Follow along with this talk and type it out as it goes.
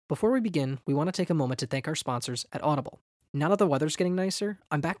Before we begin, we want to take a moment to thank our sponsors at Audible. Now that the weather's getting nicer,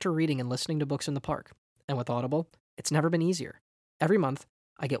 I'm back to reading and listening to books in the park. And with Audible, it's never been easier. Every month,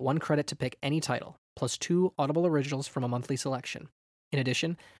 I get 1 credit to pick any title, plus 2 Audible originals from a monthly selection. In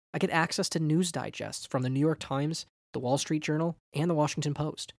addition, I get access to news digests from the New York Times, the Wall Street Journal, and the Washington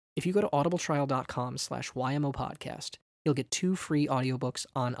Post. If you go to audibletrial.com/YMO podcast, you'll get 2 free audiobooks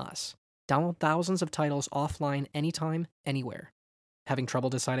on us. Download thousands of titles offline anytime, anywhere. Having trouble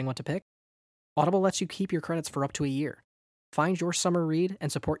deciding what to pick? Audible lets you keep your credits for up to a year. Find your summer read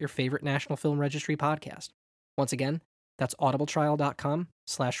and support your favorite National Film Registry podcast. Once again, that's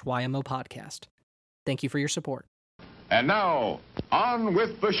audibletrial.com/YMO podcast. Thank you for your support. And now, on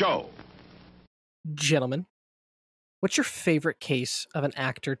with the show. Gentlemen, what's your favorite case of an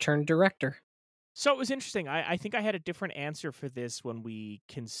actor turned director? So it was interesting. I think I had a different answer for this when we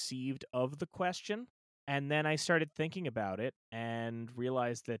conceived of the question. And then I started thinking about it and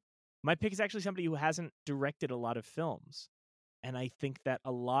realized that my pick is actually somebody who hasn't directed a lot of films. And I think that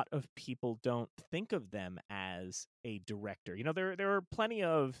a lot of people don't think of them as a director. You know, there are plenty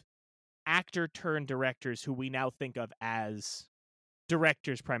of actor turned directors who we now think of as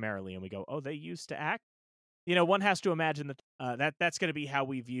directors primarily. And we go, oh, they used to act. You know, one has to imagine that that's going to be how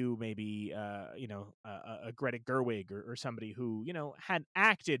we view maybe, a Greta Gerwig or somebody who, had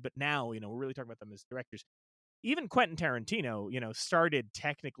acted, but now, we're really talking about them as directors. Even Quentin Tarantino, started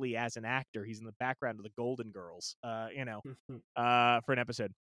technically as an actor. He's in the background of the Golden Girls, for an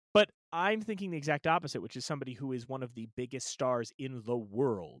episode. But I'm thinking the exact opposite, which is somebody who is one of the biggest stars in the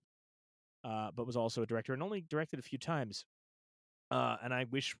world, but was also a director and only directed a few times. And I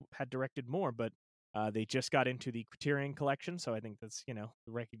wish had directed more, but they just got into the Criterion Collection, so I think that's, the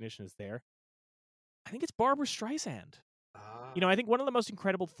recognition is there. I think it's Barbra Streisand. I think one of the most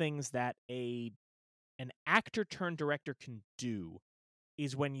incredible things that an actor turned director can do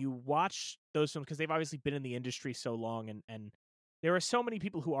is when you watch those films, because they've obviously been in the industry so long, and there are so many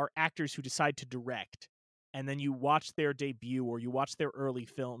people who are actors who decide to direct, and then you watch their debut or you watch their early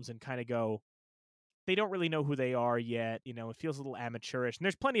films and kind of go, they don't really know who they are yet. It feels a little amateurish. And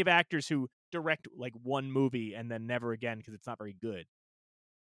there's plenty of actors who direct like one movie and then never again because it's not very good.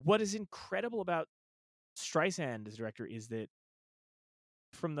 What is incredible about Streisand as director is that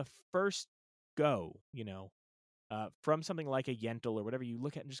from the first go, from something like a Yentl or whatever, you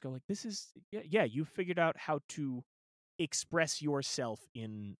look at and just go like, this is, you figured out how to express yourself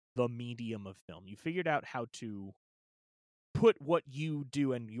in the medium of film. You figured out how to put what you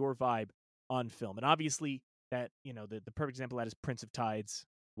do and your vibe on film. And obviously that, the perfect example of that is Prince of Tides,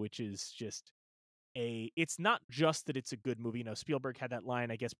 which is just it's not just that it's a good movie. Spielberg had that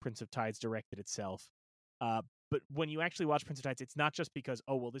line, I guess Prince of Tides directed itself. But when you actually watch Prince of Tides, it's not just because,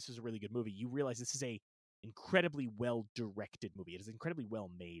 oh, well, this is a really good movie. You realize this is a incredibly well-directed movie. It is an incredibly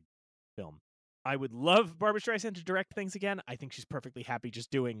well-made film. I would love Barbra Streisand to direct things again. I think she's perfectly happy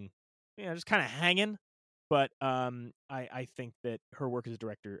just doing, just kind of hanging. But I think that her work as a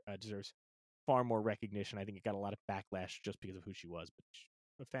director deserves far more recognition. I think it got a lot of backlash just because of who she was, but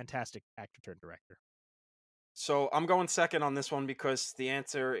a fantastic actor turned director. So I'm going second on this one because the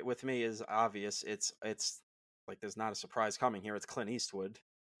answer with me is obvious. It's like there's not a surprise coming here. It's Clint Eastwood.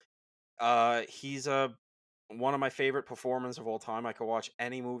 He's one of my favorite performers of all time. I could watch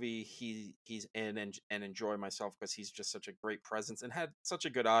any movie he's in and enjoy myself because he's just such a great presence and had such a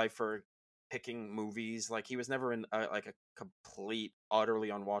good eye for picking movies. Like he was never in like a complete, utterly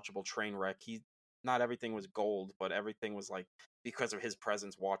unwatchable train wreck. Not everything was gold, but everything was like because of his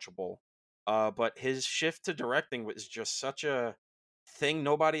presence watchable. But his shift to directing was just such a thing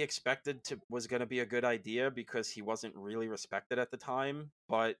nobody expected was going to be a good idea because he wasn't really respected at the time.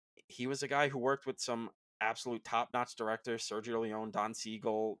 But he was a guy who worked with some absolute top-notch directors, Sergio Leone, Don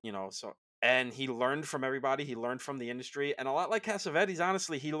Siegel, and he learned from everybody. He learned from the industry. And a lot like Cassavetes,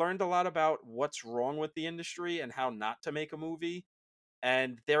 honestly, he learned a lot about what's wrong with the industry and how not to make a movie.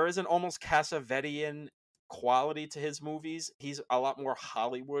 And there is an almost Cassavetian quality to his movies. He's a lot more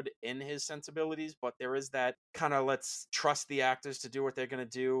Hollywood in his sensibilities, but there is that kind of let's trust the actors to do what they're going to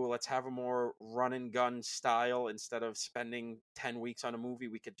do. Let's have a more run and gun style. Instead of spending 10 weeks on a movie,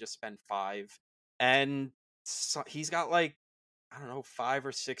 we could just spend 5. And so he's got like, I don't know, 5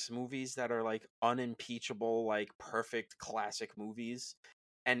 or 6 movies that are like unimpeachable, like perfect classic movies.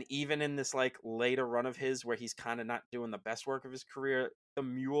 And even in this like later run of his where he's kind of not doing the best work of his career, The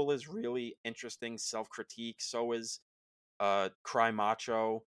Mule is really interesting self-critique. So is Cry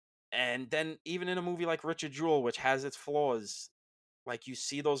Macho. And then even in a movie like Richard Jewell, which has its flaws, like you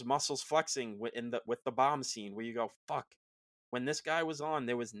see those muscles flexing with the bomb scene where you go, fuck, when this guy was on,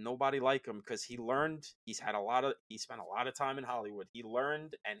 there was nobody like him because he spent a lot of time in Hollywood. He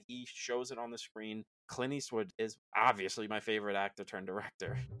learned and he shows it on the screen. Clint Eastwood is obviously my favorite actor turned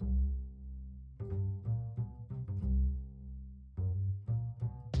director.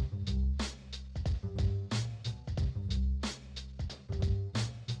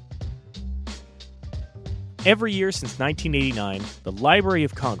 Every year since 1989, the Library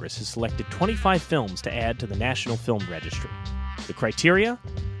of Congress has selected 25 films to add to the National Film Registry. The criteria?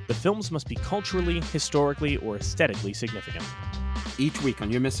 The films must be culturally, historically, or aesthetically significant. Each week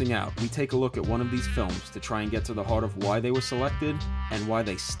on You're Missing Out, we take a look at one of these films to try and get to the heart of why they were selected and why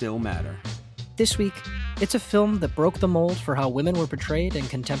they still matter. This week, it's a film that broke the mold for how women were portrayed in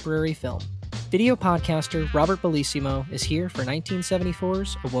contemporary film. Video podcaster Robert Bellissimo is here for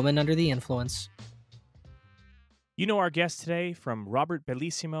 1974's A Woman Under the Influence. You know our guest today from Robert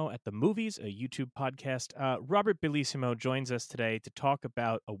Bellissimo at the Movies, a YouTube podcast. Robert Bellissimo joins us today to talk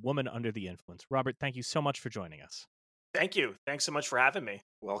about A Woman Under the Influence. Robert, thank you so much for joining us. Thank you. Thanks so much for having me.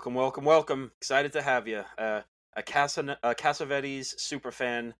 Welcome, welcome, welcome. Excited to have you. A Cassavetes super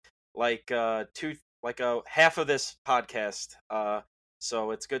fan, like half of this podcast.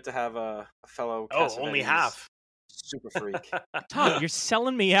 So it's good to have a fellow Cassavetes only half. Super freak. Tom, you're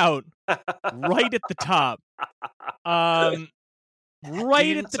selling me out right at the top. Right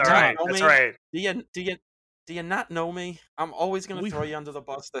at the top. Right. That's right. Do you not know me? I'm always going to throw you under the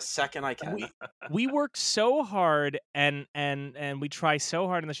bus the second I can. We work so hard and we try so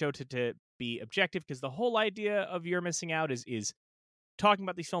hard on the show to be objective, because the whole idea of You're Missing Out is talking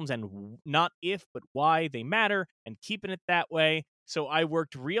about these films and not if, but why they matter and keeping it that way. So I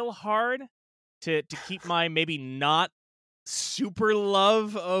worked real hard to keep my maybe not super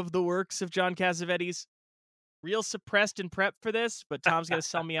love of the works of John Cassavetes real suppressed and prepped for this, but Tom's going to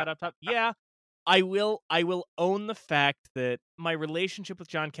sell me out up top. Yeah, I will own the fact that my relationship with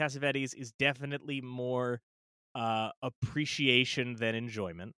John Cassavetes is definitely more appreciation than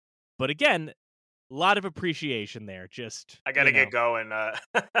enjoyment. But again, a lot of appreciation there. Just I got to get going.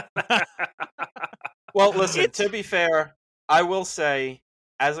 Well, listen, to be fair, I will say,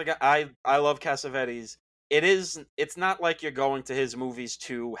 as a guy, I love Cassavetes. It's not like you're going to his movies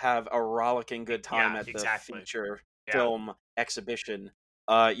to have a rollicking good time at the feature film exhibition.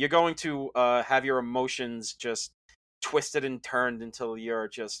 You're going to have your emotions just twisted and turned until you're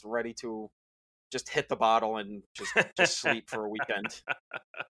just ready to just hit the bottle and just sleep for a weekend.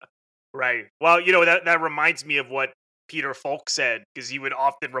 Right. Well, that reminds me of what Peter Falk said, because he would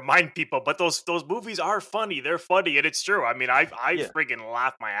often remind people, but those movies are funny. They're funny, and it's true. I mean, I friggin'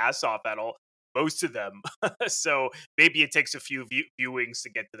 laugh my ass off at most of them. So maybe it takes a few viewings to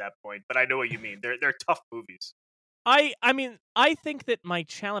get to that point, but I know what you mean. They're tough movies. I mean, I think that my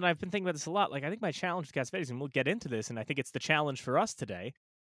challenge, I've been thinking about this a lot, like I think my challenge with Cassavetes, and we'll get into this, and I think it's the challenge for us today,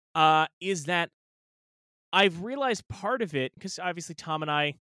 is that I've realized part of it, because obviously Tom and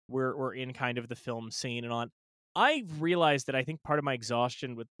I were in kind of the film scene and on, I've realized that I think part of my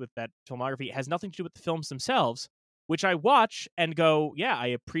exhaustion with that filmography has nothing to do with the films themselves, which I watch and go, yeah, I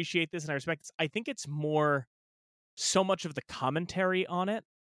appreciate this and I respect this. I think it's more so much of the commentary on it,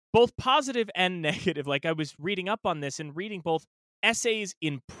 both positive and negative. Like I was reading up on this and reading both essays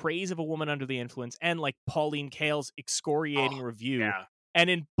in praise of A Woman Under the Influence and like Pauline Kael's excoriating review. Yeah. And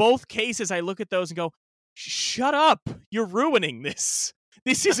in both cases, I look at those and go, shut up, you're ruining this.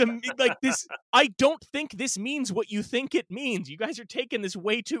 This is like this. I don't think this means what you think it means. You guys are taking this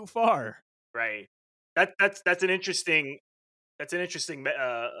way too far. Right. That's an interesting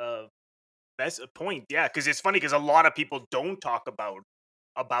point. Yeah, because it's funny because a lot of people don't talk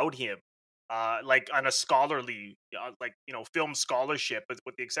about him, like on a scholarly, film scholarship,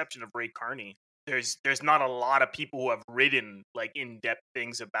 with the exception of Ray Carney. There's not a lot of people who have written like in-depth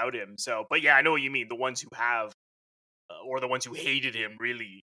things about him. So, but yeah, I know what you mean. The ones who have. Or the ones who hated him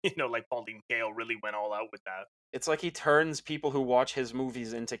really, like Pauline Kael really went all out with that. It's like he turns people who watch his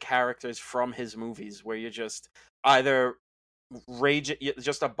movies into characters from his movies, where you're just either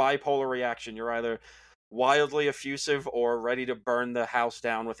just a bipolar reaction. You're either wildly effusive or ready to burn the house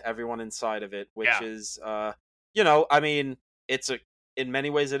down with everyone inside of it, which is, I mean, in many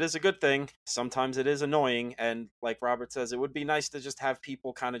ways it is a good thing. Sometimes it is annoying. And like Robert says, it would be nice to just have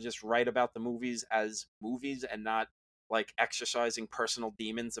people kind of just write about the movies as movies and not like exercising personal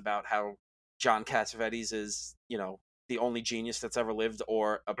demons about how John Cassavetes is, the only genius that's ever lived,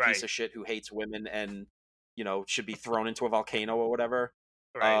 or a piece of shit who hates women and, should be thrown into a volcano or whatever.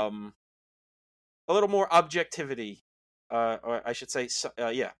 Right. A little more objectivity, or I should say,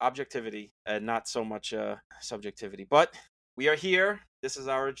 objectivity, and not so much subjectivity. But we are here. This is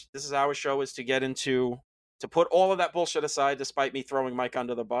our show, is to get into to put all of that bullshit aside, despite me throwing Mike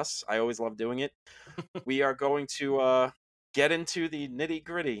under the bus, I always love doing it. We are going to get into the nitty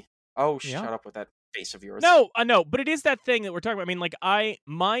gritty. Oh, Yeah. shut up with that face of yours. No, but it is that thing that we're talking about. I mean, like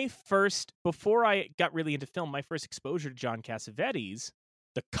before I got really into film, my first exposure to John Cassavetes,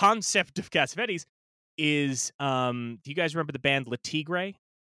 the concept of Cassavetes is, do you guys remember the band Le Tigre?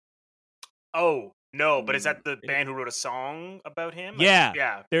 Oh no, but is that the band who wrote a song about him? Yeah,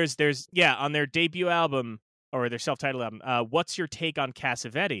 Yeah. There's on their debut album or their self-titled album, What's Your Take on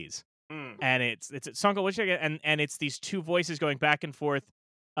Cassavetes? And it's a song called What's Your Take, and it's these two voices going back and forth,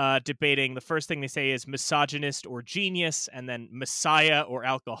 debating. The first thing they say is misogynist or genius, and then messiah or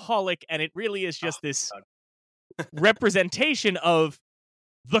alcoholic, and it really is just this representation of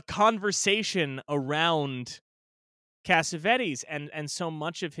the conversation around Cassavetes and so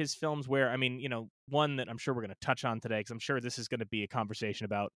much of his films where, I mean, you know, one that I'm sure we're going to touch on today, because I'm sure this is going to be a conversation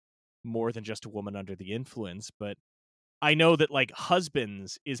about more than just a woman under the influence, but I know that, like,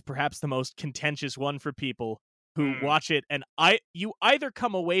 Husbands is perhaps the most contentious one for people who watch it, and you either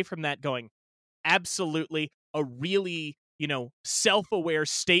come away from that going, absolutely a really, you know, self-aware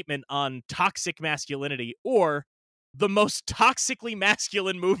statement on toxic masculinity, or the most toxically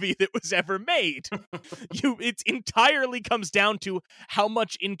masculine movie that was ever made. It entirely comes down to how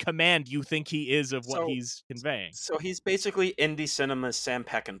much in command you think he is of what he's conveying. So he's basically indie cinema's Sam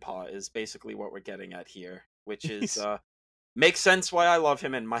Peckinpah is basically what we're getting at here, which is makes sense why I love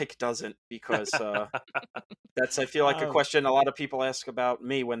him and Mike doesn't, because that's, I feel like, a question a lot of people ask about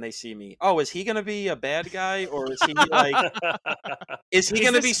me when they see me. Oh, is he going to be a bad guy, or is he like is he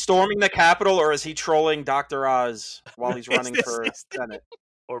going to be storming the Capitol, or is he trolling Dr. Oz while he's running for Senate?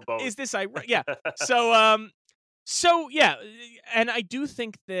 Or both. Is this yeah. So yeah, and I do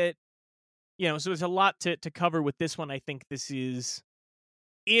think that, you know, so there's a lot to cover with this one. I think this is,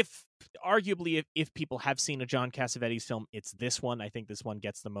 arguably if people have seen a John Cassavetes film, it's this one. I think this one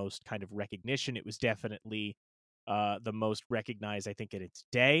gets the most kind of recognition. It was definitely the most recognized, I think, in its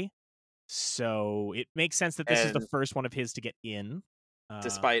day. So it makes sense that this is the first one of his to get in.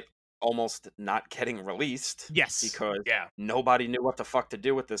 Despite almost not getting released. Yes. Because nobody knew what the fuck to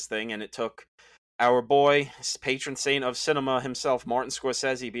do with this thing, and it took our boy, patron saint of cinema himself, Martin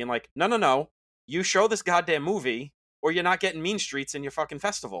Scorsese, being like, no, you show this goddamn movie, or you're not getting Mean Streets in your fucking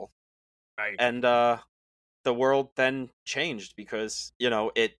festival. Right. And the world then changed, because, you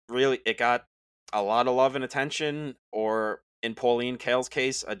know, it got a lot of love and attention, or in Pauline Kael's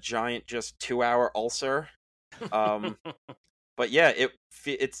case, a giant just 2-hour ulcer. But yeah,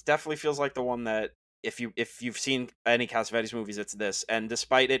 it definitely feels like the one that, if you've seen any Cassavetes movies, it's this. And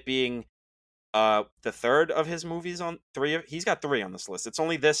despite it being the third of his movies he's got 3 on this list. It's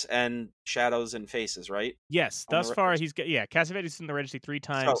only this and Shadows and Faces, right? Yes, thus far he's got Cassavetes in the registry 3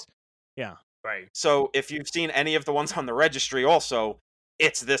 times. Right. So if you've seen any of the ones on the registry, also,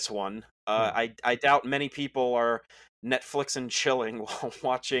 it's this one. I doubt many people are Netflix and chilling while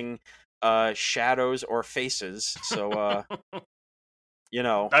watching Shadows or Faces. So you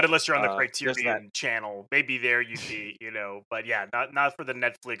know, not unless you're on the Criterion channel. Maybe there you'd be, you know, but yeah, not for the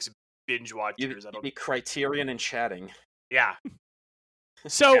Netflix binge watchers. You'd be Criterion and chatting. Yeah.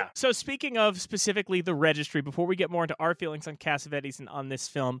 So speaking of specifically the registry, before we get more into our feelings on Cassavetes and on this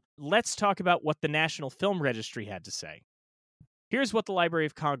film, let's talk about what the National Film Registry had to say. Here's what the Library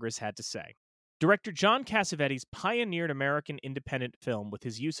of Congress had to say. Director John Cassavetes pioneered American independent film with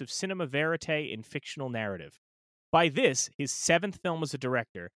his use of cinema verite in fictional narrative. By this, his 7th film as a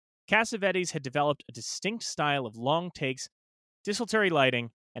director, Cassavetes had developed a distinct style of long takes, desultory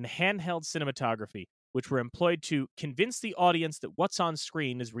lighting, and handheld cinematography, which were employed to convince the audience that what's on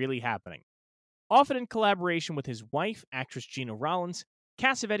screen is really happening. Often in collaboration with his wife, actress Gina Rollins,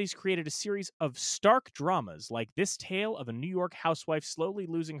 Cassavetes created a series of stark dramas like this tale of a New York housewife slowly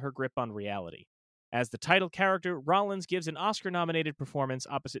losing her grip on reality. As the title character, Rollins gives an Oscar-nominated performance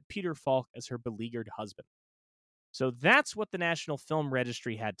opposite Peter Falk as her beleaguered husband. So that's what the National Film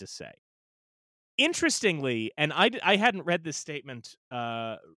Registry had to say. Interestingly, and I hadn't read this statement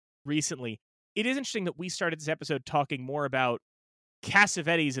recently, it is interesting that we started this episode talking more about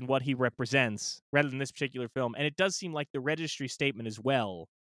Cassavetes and what he represents rather than this particular film, and it does seem like the registry statement as well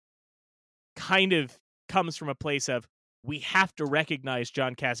kind of comes from a place of, we have to recognize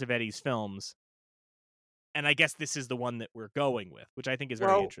John Cassavetes' films, and I guess this is the one that we're going with, which I think is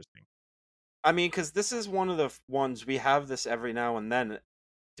very interesting. I mean, because this is one of the ones, we have this every now and then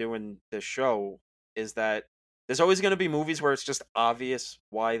doing this show, is that there's always going to be movies where it's just obvious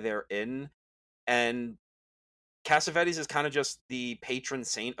why they're in, and Cassavetes is kind of just the patron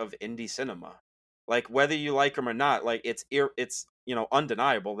saint of indie cinema. Like, whether you like him or not, like, it's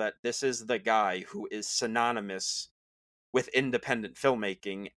undeniable that this is the guy who is synonymous with independent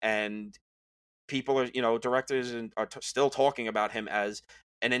filmmaking, and people are, directors are still talking about him as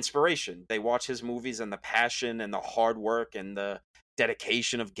an inspiration. They watch his movies and the passion and the hard work and the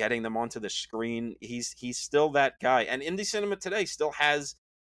dedication of getting them onto the screen. He's still that guy, and indie cinema today still has,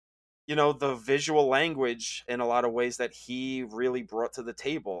 the visual language in a lot of ways that he really brought to the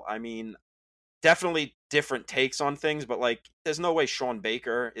table. I mean, definitely different takes on things, but like, there's no way Sean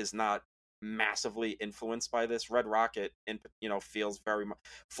Baker is not massively influenced by this. Red Rocket, and feels very much,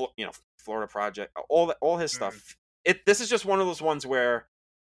 Florida Project, all his stuff. This is just one of those ones where,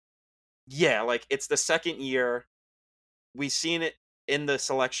 yeah, like, it's the second year we've seen it in the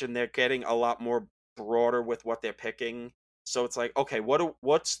selection. They're getting a lot more broader with what they're picking. So it's like, okay,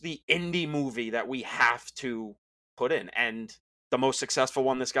 what's the indie movie that we have to put in? And the most successful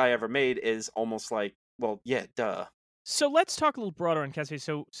one this guy ever made is almost like, well, yeah, duh. So let's talk a little broader on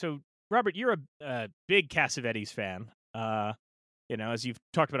Cassavetes. So Robert, you're a big Cassavetes fan. As you've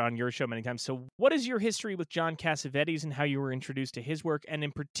talked about on your show many times. So what is your history with John Cassavetes and how you were introduced to his work? And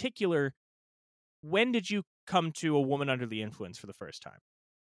in particular, when did you come to A Woman Under the Influence for the first time?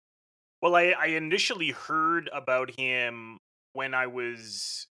 Well, I initially heard about him when I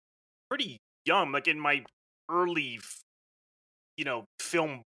was pretty young, like in my early,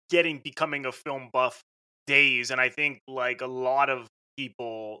 film becoming a film buff days. And I think, like, a lot of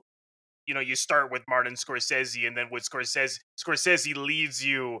people, you start with Martin Scorsese, and then with Scorsese leads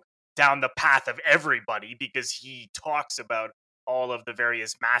you down the path of everybody, because he talks about all of the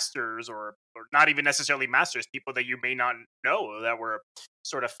various masters, or not even necessarily masters, people that you may not know that were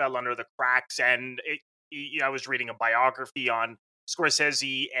sort of fell under the cracks. And I was reading a biography on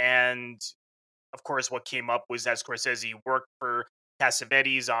Scorsese, and of course, what came up was that Scorsese worked for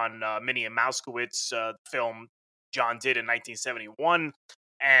Cassavetes on Minnie and Moskowitz film John did in 1971,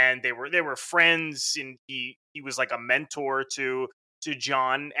 and they were friends, and he was like a mentor to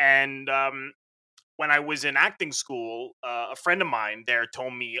John. And when I was in acting school, a friend of mine there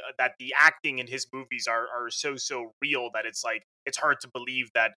told me that the acting in his movies are so real that it's like, it's hard to believe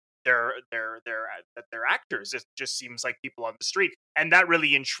that they're actors. It just seems like people on the street, and that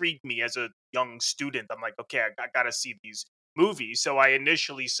really intrigued me as a young student. I'm like, okay, I got to see these movies. So I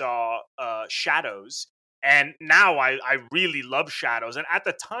initially saw Shadows, and now I really love Shadows. And at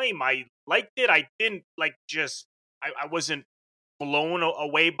the time, I liked it. I didn't like just I wasn't blown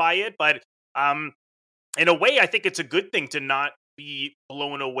away by it, but in a way, I think it's a good thing to not be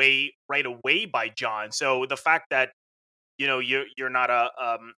blown away right away by John. So the fact that you're not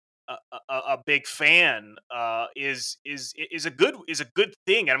a big fan is a good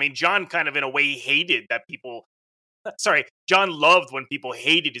thing. I mean, John kind of in a way hated that people. Sorry, John loved when people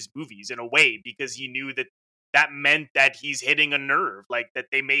hated his movies in a way, because he knew that that meant that he's hitting a nerve, like that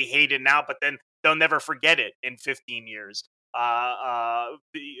they may hate it now, but then they'll never forget it in 15 years.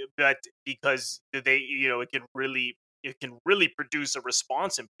 But because it can really produce a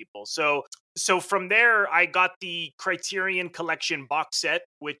response in people. So from there, I got the Criterion Collection box set,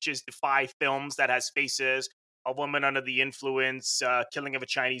 which is the 5 films that has Faces, A Woman Under the Influence, Killing of a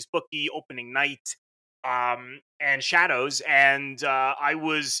Chinese Bookie, Opening Night, and Shadows. And I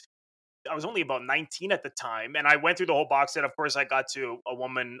was only about 19 at the time, and I went through the whole box set. Of course, I got to A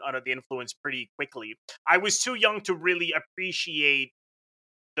Woman Under the Influence pretty quickly. I was too young to really appreciate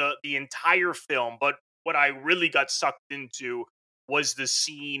the entire film, but what I really got sucked into was the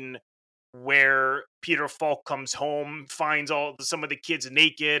scene where Peter Falk comes home, finds some of the kids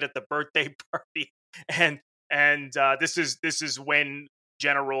naked at the birthday party, and this is when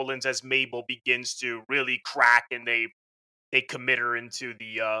Jenna Rollins as Mabel begins to really crack, and they commit her into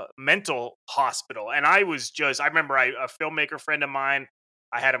the mental hospital. And I remember a filmmaker friend of mine,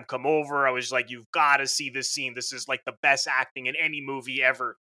 I had him come over. I was like, you've got to see this scene. This is like the best acting in any movie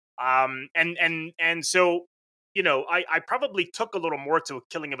ever. And so, I probably took a little more to A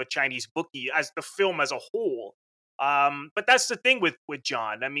Killing of a Chinese Bookie as the film as a whole. But that's the thing with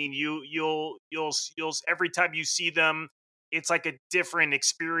John. I mean, you'll every time you see them, it's like a different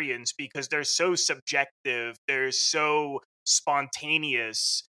experience, because they're so subjective. They're so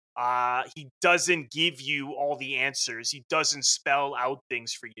spontaneous. He doesn't give you all the answers. He doesn't spell out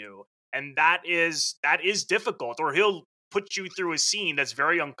things for you, and that is difficult. Or he'll put you through a scene that's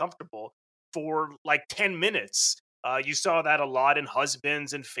very uncomfortable for like 10 minutes. You saw that a lot in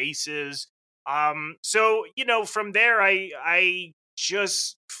Husbands and Faces. So from there, I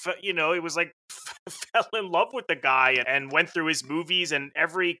just it was like fell in love with the guy, and went through his movies. And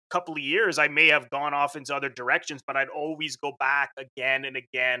every couple of years I may have gone off into other directions, but I'd always go back again and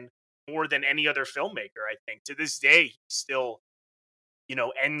again more than any other filmmaker. I think to this day, he still,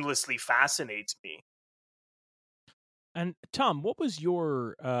 endlessly fascinates me. And Tom, what was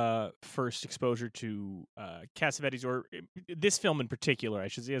your first exposure to Cassavetes, or this film in particular? I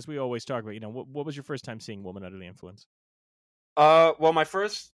should say, as we always talk about, what was your first time seeing Woman Under the Influence? Well, my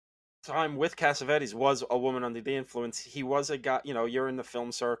first time with Cassavetes was A Woman Under the Influence. He was a guy, you're in the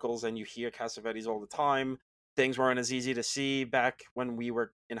film circles and you hear Cassavetes all the time. Things weren't as easy to see back when we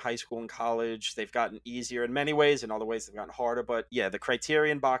were in high school and college. They've gotten easier in many ways, in other ways they've gotten harder. But yeah, the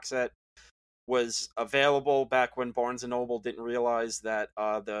Criterion box set was available back when Barnes & Noble didn't realize that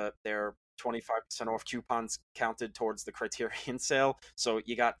their 25% off coupons counted towards the Criterion sale. So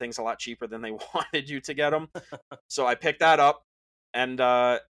you got things a lot cheaper than they wanted you to get them. So I picked that up, and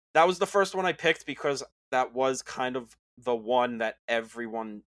that was the first one I picked because that was kind of the one that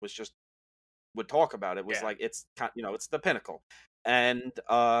everyone would talk about. It was like, it's it's the pinnacle. And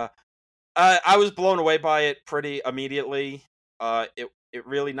I was blown away by it pretty immediately. It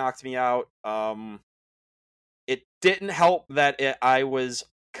really knocked me out. It didn't help that I was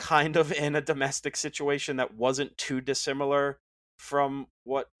kind of in a domestic situation that wasn't too dissimilar from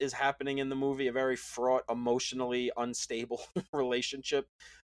what is happening in the movie, a very fraught, emotionally unstable relationship.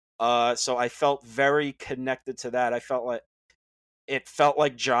 So I felt very connected to that. It felt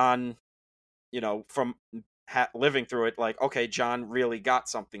like John, from living through it, like, okay, John really got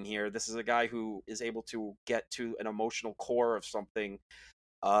something here. This is a guy who is able to get to an emotional core of something.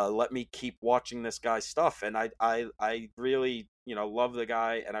 Let me keep watching this guy's stuff. And I really, love the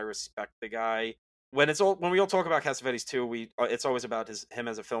guy and I respect the guy. When we all talk about Cassavetes too, it's always about him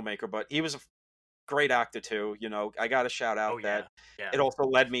as a filmmaker, but he was a great actor too. I got to shout out that it also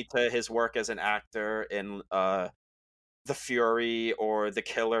led me to his work as an actor in The Fury or The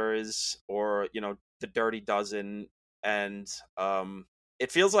Killers or The Dirty Dozen. And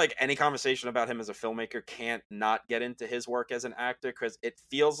it feels like any conversation about him as a filmmaker can't not get into his work as an actor, because it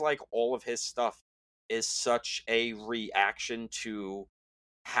feels like all of his stuff is such a reaction to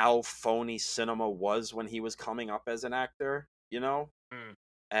how phony cinema was when he was coming up as an actor, Mm.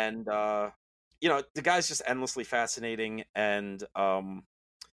 and the guy's just endlessly fascinating. And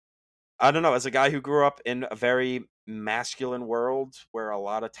I don't know, as a guy who grew up in a very masculine world where a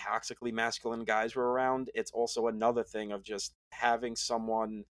lot of toxically masculine guys were around, it's also another thing of just having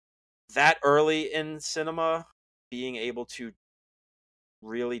someone that early in cinema being able to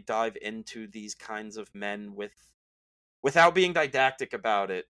really dive into these kinds of men without being didactic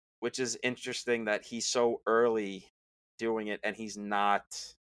about it, which is interesting that he's so early doing it and he's not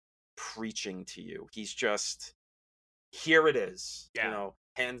preaching to you. He's just, here it is,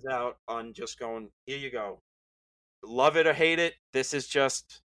 hands out on just going, here you go. Love it or hate it, this is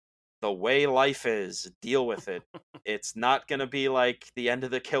just the way life is. Deal with it. It's not going to be like the end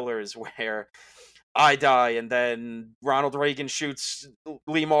of The Killers where I die and then Ronald Reagan shoots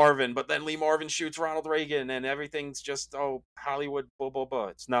Lee Marvin, but then Lee Marvin shoots Ronald Reagan and everything's just, Hollywood, blah, blah, blah.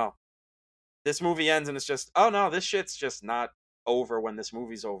 It's no. This movie ends and it's just, oh no, this shit's just not over when this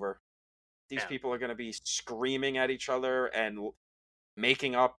movie's over. These people are going to be screaming at each other and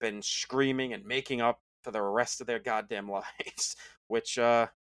making up and screaming and making up for the rest of their goddamn lives, which,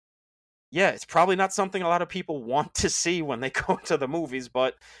 it's probably not something a lot of people want to see when they go to the movies,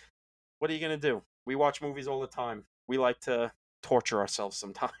 but what are you going to do? We watch movies all the time. We like to torture ourselves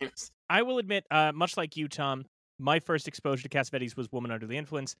sometimes. I will admit, much like you, Tom, my first exposure to Cassavetes was Woman Under the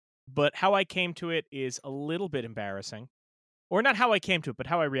Influence, but how I came to it is a little bit embarrassing. Or not how I came to it, but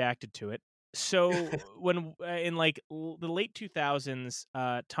how I reacted to it. So when in the late 2000s,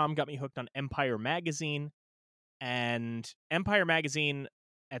 Tom got me hooked on Empire Magazine, and Empire Magazine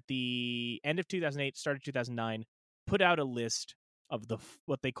at the end of 2008, started 2009, put out a list of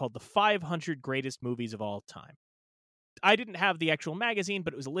what they called the 500 greatest movies of all time. I didn't have the actual magazine,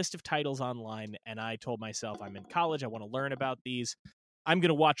 but it was a list of titles online, and I told myself, I'm in college, I want to learn about these. I'm going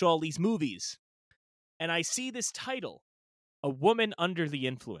to watch all these movies. And I see this title, A Woman Under the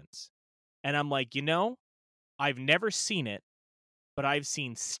Influence. And I'm like, I've never seen it, but I've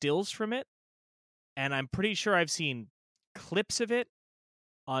seen stills from it, and I'm pretty sure I've seen clips of it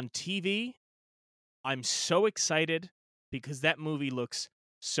on TV. I'm so excited because that movie looks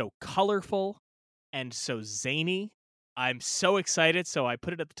so colorful and so zany. I'm so excited, so I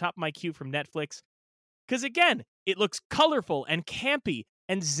put it at the top of my queue from Netflix. Because again, it looks colorful and campy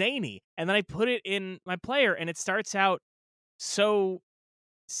and zany. And then I put it in my player, and it starts out so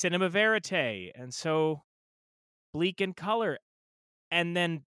cinema verite and so bleak in color. And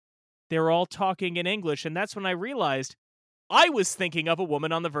then they're all talking in English, and that's when I realized I was thinking of A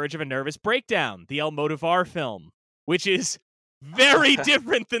Woman on the Verge of a Nervous Breakdown, the Almodovar film, which is Very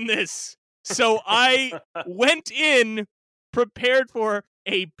different than this. So I went in prepared for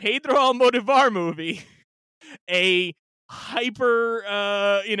a Pedro Almodovar movie, a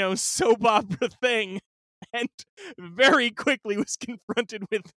hyper, soap opera thing, and very quickly was confronted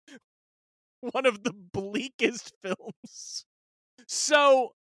with one of the bleakest films.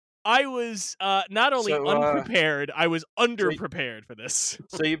 So I was not only So, unprepared, I was so, underprepared for this.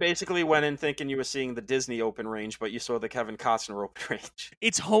 so you basically went in thinking you were seeing the Disney open range, but you saw the Kevin Costner open range.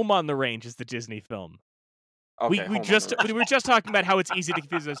 It's Home on the Range is the Disney film. Okay, We Home on just the Range. we were just talking about how it's easy to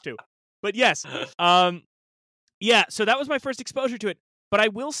confuse those two. But yes, yeah, so that was my first exposure to it. But I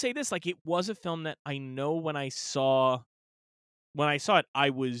will say this, like, it was a film that I know when I saw it, I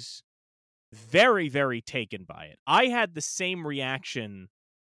was very, very taken by it. I had the same reaction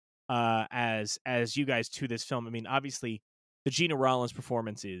as you guys to this film. I mean, obviously, the Gina Rollins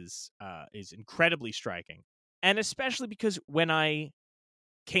performance is incredibly striking, and especially because when I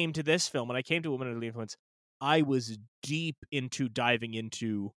came to this film, when I came to Woman Under the Influence, I was deep into diving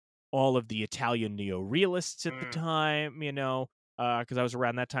into all of the Italian neo-realists at the time, because I was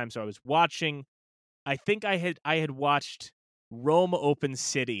around that time, so I was watching. I think I had watched Rome Open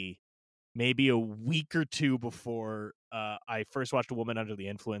City maybe a week or two before I first watched A Woman Under the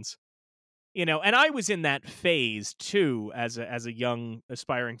Influence. And I was in that phase too as a young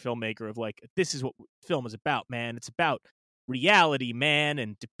aspiring filmmaker of like, this is what film is about, man. It's about reality, man,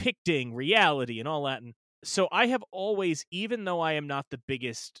 and depicting reality and all that. And so I have always, even though I am not the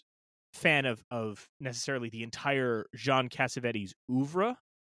biggest fan of necessarily the entire Jean Cassavetes oeuvre,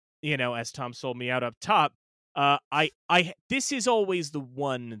 as Tom sold me out up top, this is always the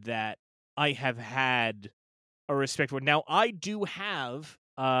one that I have had a respect for. Now, I do have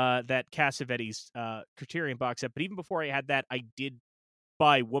that Cassavetes Criterion box set, but even before I had that, I did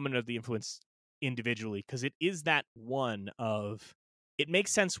buy Woman of the Influence individually, because it is that one of, it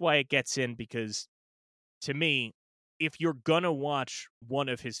makes sense why it gets in, because to me, if you're gonna watch one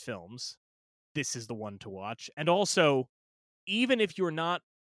of his films, this is the one to watch. And also, even if you're not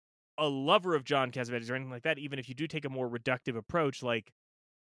a lover of John Cassavetes or anything like that, even if you do take a more reductive approach, like,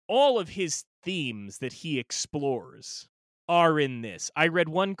 all of his themes that he explores are in this. I read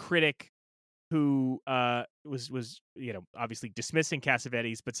one critic who was obviously dismissing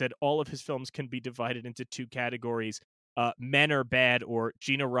Cassavetes, but said all of his films can be divided into two categories: men are bad, or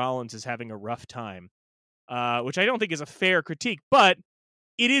Gina Rollins is having a rough time. Which I don't think is a fair critique, but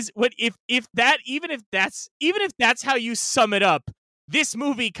it is what if that even if that's how you sum it up, this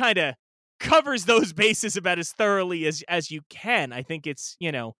movie kind of covers those bases about as thoroughly as you can. I think it's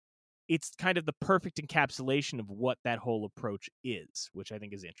it's kind of the perfect encapsulation of what that whole approach is, which I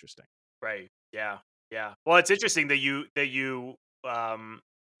think is interesting. Right. Yeah. Yeah. Well, it's interesting that you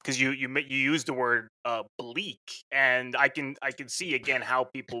because you used the word bleak, and I can see again how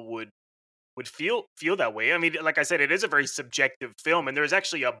people would feel that way. I mean, like I said, it is a very subjective film, and there's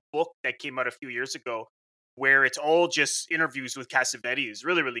actually a book that came out a few years ago where it's all just interviews with Cassavetes,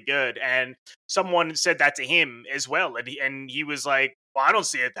 really, really good. And someone said that to him as well, and he was like, "Well, I don't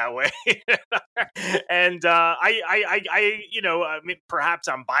see it that way." And I mean, perhaps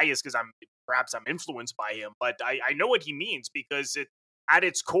I'm biased because perhaps I'm influenced by him, but I know what he means, because at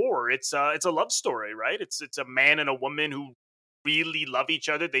its core, it's a love story, right? It's a man and a woman who really love each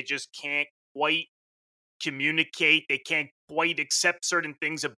other. They just can't quite communicate. They can't quite accept certain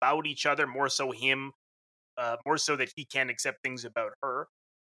things about each other, more so him, more so that he can't accept things about her.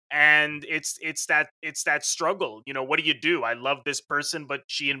 And it's that struggle. What do you do? I love this person, but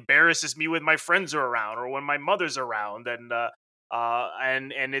she embarrasses me when my friends are around or when my mother's around. And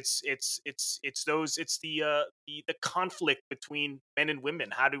it's the conflict between men and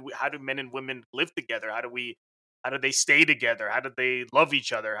women. How do men and women live together? How do they stay together? How do they love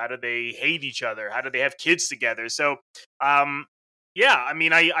each other? How do they hate each other? How do they have kids together? So, um, yeah, I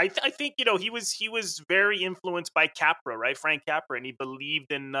mean, I think he was very influenced by Capra, right? Frank Capra, and he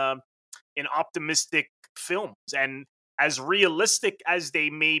believed in optimistic films, and as realistic as they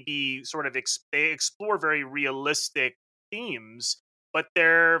may be, sort of they explore very realistic themes, but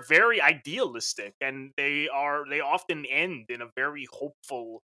they're very idealistic, and they often end in a very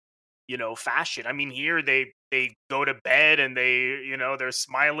hopeful fashion. I mean, here they go to bed and they're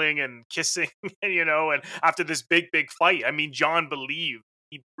smiling and kissing, and after this big fight. I mean, John believed,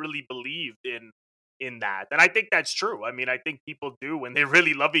 he really believed in that. And I think that's true. I mean, I think people do when they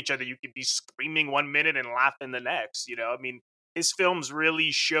really love each other. You could be screaming one minute and laughing the next, I mean, his films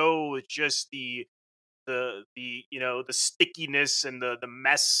really show just the stickiness and the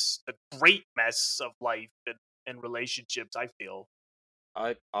mess, the great mess of life and relationships, I feel.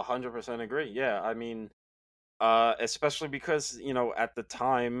 I 100% agree. Yeah, I mean, Especially because, at the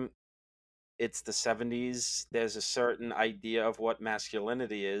time, it's the 70s. There's a certain idea of what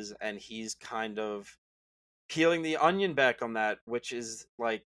masculinity is, and he's kind of peeling the onion back on that, which is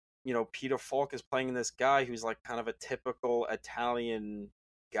like, Peter Falk is playing this guy who's like kind of a typical Italian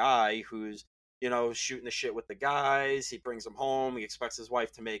guy who's, shooting the shit with the guys. He brings them home. He expects his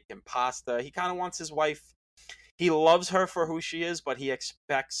wife to make him pasta. He kind of wants his wife, he loves her for who she is, but he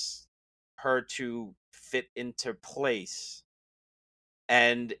expects her to fit into place.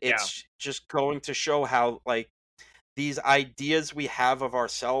 And Yeah. it's just going to show how, like, these ideas we have of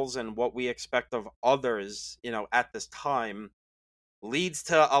ourselves and what we expect of others, at this time leads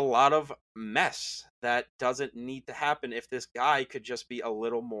to a lot of mess that doesn't need to happen if this guy could just be a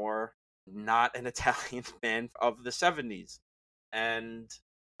little more not an Italian man of the 70s. And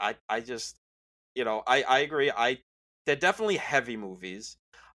I just, I agree. They're definitely heavy movies.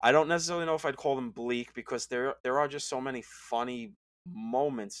 I don't necessarily know if I'd call them bleak because there are just so many funny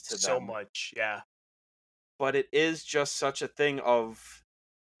moments to So them, much. Yeah. but it is just such a thing of,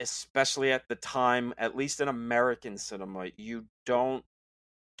 especially at the time, at least in American cinema, you don't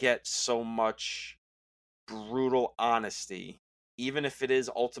get so much brutal honesty, even if it is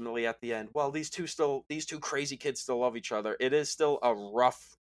ultimately at the end, well, these two crazy kids still love each other. It is still a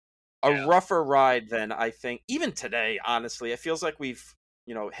Yeah. rougher ride than I think even today. Honestly, it feels like we've,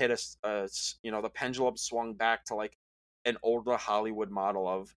 hit the pendulum swung back to like an older Hollywood model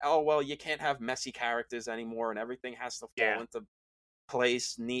of, oh well, you can't have messy characters anymore and everything has to fall Yeah. into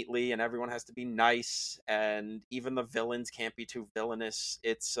place neatly and everyone has to be nice and even the villains can't be too villainous.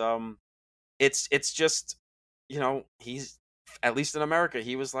 It's just, he's, at least in America,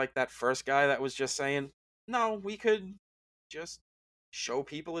 he was like that first guy that was just saying, no, we could just show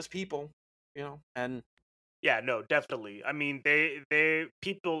people as people, and Yeah, no, definitely. I mean, they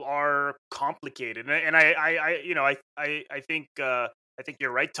people are complicated, and I think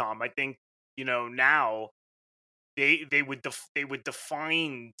you're right, Tom. I think now they would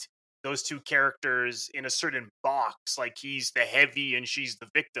define those two characters in a certain box, like he's the heavy and she's the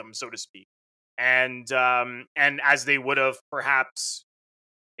victim, so to speak, and as they would have perhaps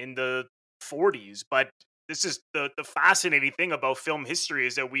in the 40s. But this is the fascinating thing about film history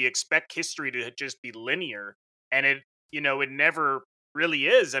is that we expect history to just be linear, and it never really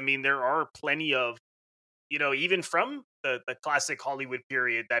is. I mean, there are plenty of even from the classic Hollywood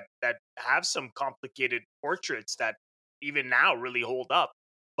period that have some complicated portraits that even now really hold up.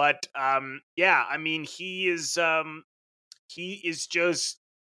 But yeah, I mean, he is just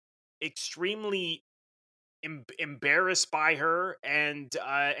extremely embarrassed by her and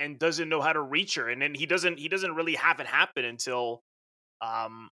doesn't know how to reach her, and then he doesn't really have it happen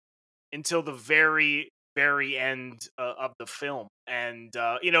um until the very end of the film. And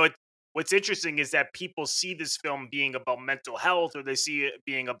what's interesting is that people see this film being about mental health, or they see it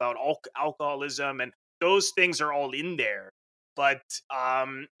being about alcoholism, and those things are all in there. But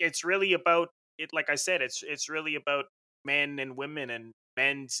it's really about it. Like I said, it's really about men and women and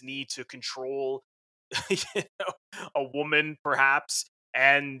men's need to control you a woman perhaps,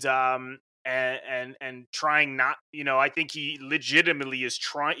 and trying not, I think he legitimately is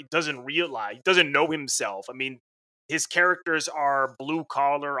trying, doesn't realize, doesn't know himself. I mean, his characters are blue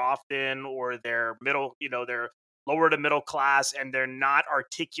collar often, or they're middle, they're lower to middle class, and they're not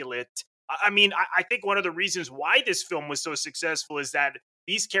articulate. I mean, I think one of the reasons why this film was so successful is that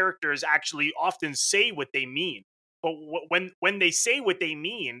these characters actually often say what they mean, but when they say what they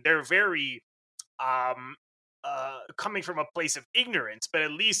mean, they're very um coming from a place of ignorance, but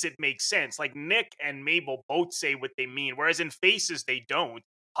at least it makes sense. Like Nick and Mabel both say what they mean, whereas in Faces they don't.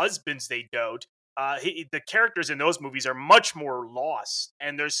 Husbands they don't. The characters in those movies are much more lost,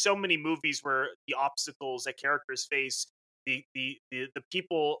 and there's so many movies where the obstacles that characters face, the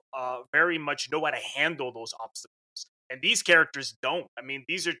people very much know how to handle those obstacles, and these characters don't. I mean,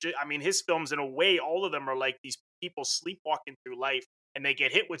 these are I mean, his films in a way, all of them are like these people sleepwalking through life, and they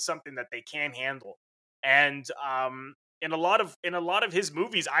get hit with something that they can't handle. And in a lot of his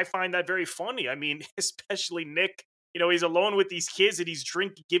movies, I find that very funny. I mean, especially Nick. He's alone with these kids, and he's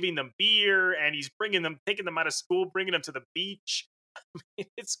giving them beer, and he's taking them out of school, bringing them to the beach.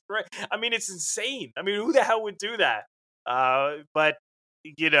 It's great. I mean, it's insane. I mean, who the hell would do that? But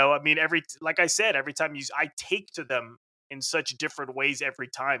I mean, like I said, every time I take to them in such different ways every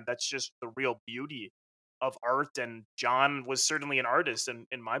time. That's just the real beauty of art. And John was certainly an artist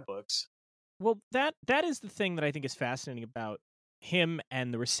in my books. Well, that is the thing that I think is fascinating about him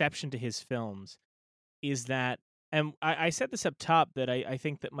and the reception to his films is that, and I said this up top, that I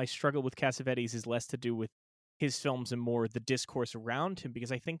think that my struggle with Cassavetes is less to do with his films and more the discourse around him,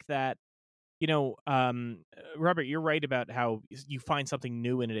 because I think that Robert, you're right about how you find something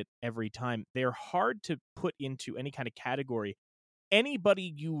new in it every time. They're hard to put into any kind of category.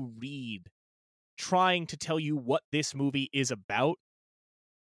 Anybody you read trying to tell you what this movie is about,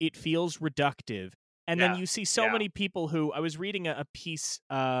 it feels reductive. And then Yeah. you see so many people who, I was reading a piece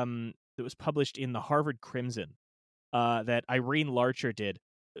that was published in the Harvard Crimson that Irene Larcher did.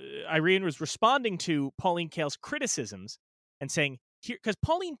 Irene was responding to Pauline Kael's criticisms and saying, here, because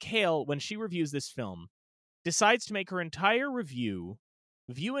Pauline Kael, when she reviews this film, decides to make her entire review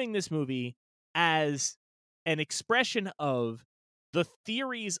viewing this movie as an expression of the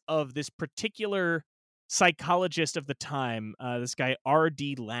theories of this particular psychologist of the time, this guy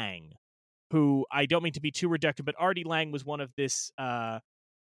R.D. Laing, who, I don't mean to be too reductive, but R.D. Laing was one of this, to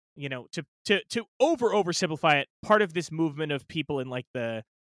oversimplify it, part of this movement of people in like the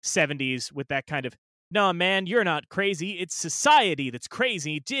 70s with that kind of, nah, man, you're not crazy. It's society that's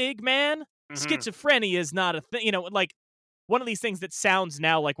crazy. Dig, man? Schizophrenia is not a thing. Like one of these things that sounds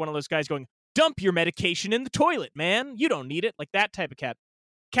now like one of those guys going, dump your medication in the toilet, man. You don't need it. Like that type of cat.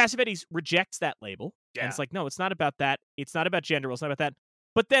 Cassavetes rejects that label. Yeah. And it's like, no, it's not about that. It's not about gender roles. It's not about that.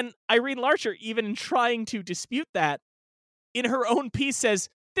 But then Irene Larcher, even in trying to dispute that, in her own piece says,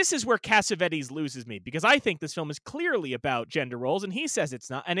 this is where Cassavetes loses me, because I think this film is clearly about gender roles, and he says it's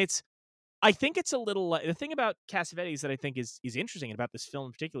not. And I think it's a little, the thing about Cassavetes that I think is interesting, and about this film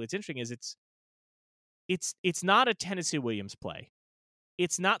in particular, it's interesting, is it's not a Tennessee Williams play.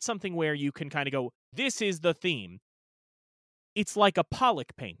 It's not something where you can kind of go, this is the theme. It's like a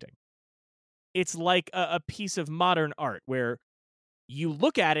Pollock painting. It's like a piece of modern art where you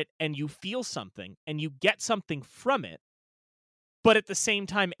look at it and you feel something and you get something from it. But at the same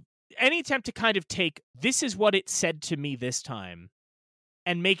time, any attempt to kind of take, this is what it said to me this time,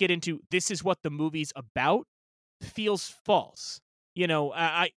 and make it into, this is what the movie's about, feels false.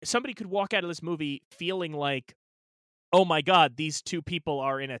 Somebody could walk out of this movie feeling like, oh my God, these two people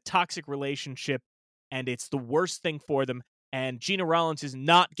are in a toxic relationship and it's the worst thing for them, and Gina Rollins is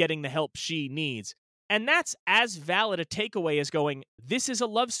not getting the help she needs. And that's as valid a takeaway as going, this is a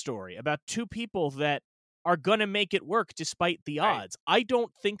love story about two people that are going to make it work despite the odds. I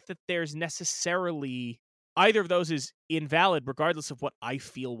don't think that there's necessarily, either of those is invalid regardless of what I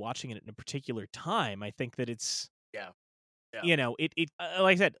feel watching it in a particular time. I think that it's, like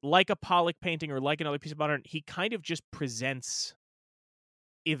I said, like a Pollock painting or like another piece of modern, he kind of just presents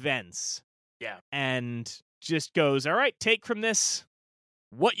events. Yeah. And just goes, all right, take from this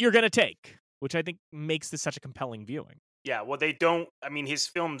what you're going to take, which I think makes this such a compelling viewing. Yeah, well, his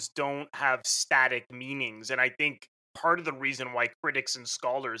films don't have static meanings. And I think part of the reason why critics and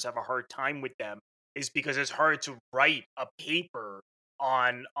scholars have a hard time with them is because it's hard to write a paper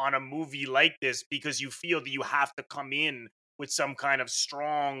on a movie like this, because you feel that you have to come in with some kind of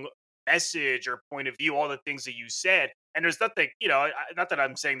strong message or point of view, all the things that you said. And there's nothing, not that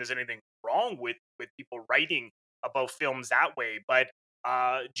I'm saying there's anything wrong with people writing about films that way, but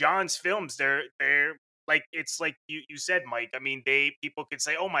John's films, they're like, it's like you said, Mike. I mean, people could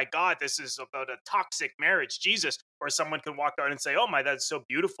say, "Oh my God, this is about a toxic marriage, Jesus," or someone can walk out and say, "Oh my, that's so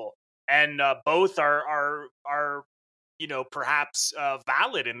beautiful." And both are perhaps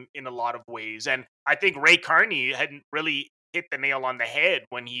valid in a lot of ways. And I think Ray Carney hadn't really hit the nail on the head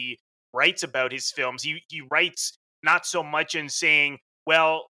when he writes about his films. He writes not so much in saying,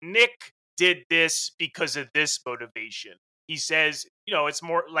 "Well, Nick did this because of this motivation." He says, it's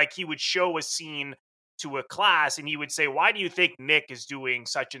more like he would show a scene to a class and he would say, "Why do you think Nick is doing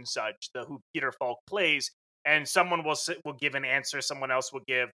such and such?" Who Peter Falk plays, and someone will give an answer, someone else will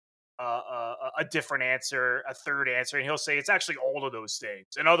give a different answer, a third answer, and he'll say it's actually all of those things.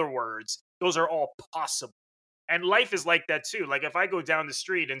 In other words, those are all possible. And life is like that too. Like if I go down the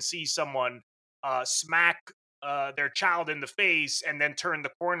street and see someone smack their child in the face and then turn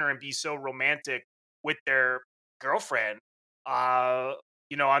the corner and be so romantic with their girlfriend,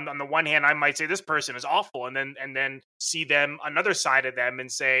 on the one hand, I might say this person is awful, and then see them, another side of them,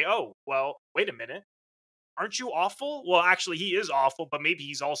 and say, "Oh, well, wait a minute, aren't you awful?" Well, actually, he is awful, but maybe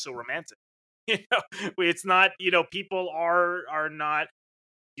he's also romantic. It's not. People are not.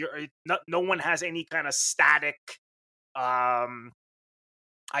 No one has any kind of static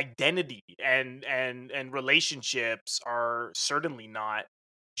identity, and relationships are certainly not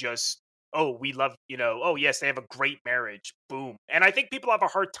just, oh, we love, oh yes, they have a great marriage, boom. And I think people have a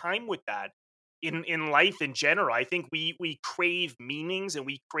hard time with that in life in general. I think we crave meanings, and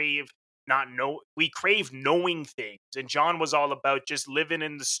we crave knowing things. And John was all about just living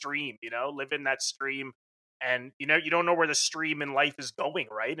in the stream, living that stream. And you don't know where the stream in life is going,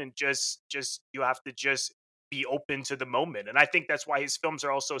 right? And just you have to just be open to the moment. And I think that's why his films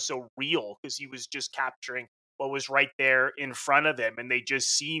are also so real, because he was just capturing what was right there in front of him, and they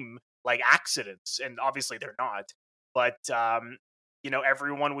just seem like accidents, and obviously they're not. But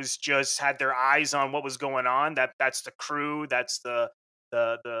everyone was just had their eyes on what was going on. That's the crew, that's the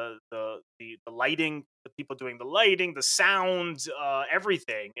lighting, the people doing the lighting, the sound,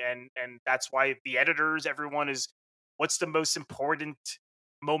 everything. And that's why the editors, everyone is, what's the most important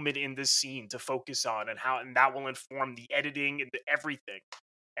moment in this scene to focus on, and that will inform the editing and everything.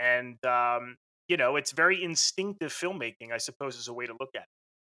 And it's very instinctive filmmaking, I suppose, is a way to look at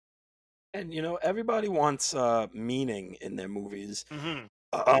And everybody wants meaning in their movies. it.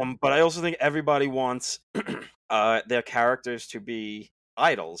 Hmm. But I also think everybody wants their characters to be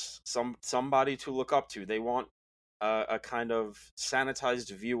idols, somebody to look up to. They want a kind of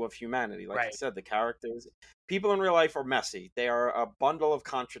sanitized view of humanity. Like I Right. said, the characters, people in real life are messy. They are a bundle of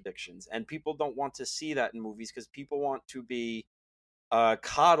contradictions, and people don't want to see that in movies because people want to be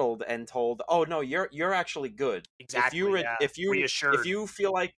coddled and told, "Oh no, you're actually good." Exactly. Yeah. If Reassured. you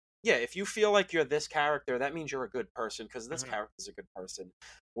feel like if you feel like you're this character, that means you're a good person because this Mhm. character's a good person.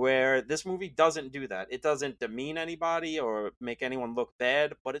 Where this movie doesn't do that. It doesn't demean anybody or make anyone look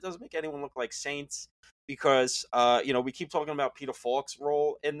bad, but it doesn't make anyone look like saints because we keep talking about Peter Falk's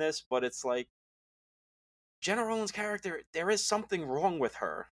role in this, but it's like Jenna Rollins' character, there is something wrong with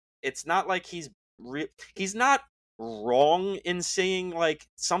her. It's not like he's not wrong in saying like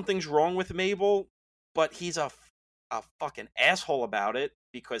something's wrong with Mabel, but he's a fucking asshole about it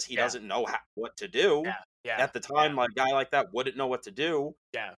because he Yeah. doesn't know what to do. Yeah. Yeah. At the time, a guy like that wouldn't know what to do.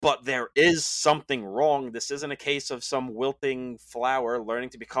 Yeah. But there is something wrong. This isn't a case of some wilting flower learning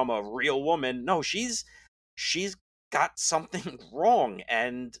to become a real woman. No, she's got something wrong,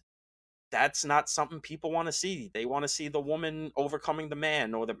 and that's not something people want to see. They want to see the woman overcoming the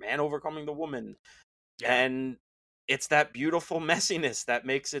man or the man overcoming the woman. Yeah. And it's that beautiful messiness that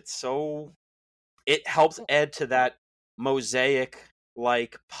makes it so it helps add to that mosaic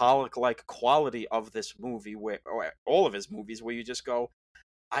like Pollock like quality of this movie or all of his movies where you just go,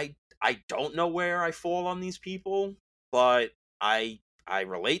 I don't know where I fall on these people, but I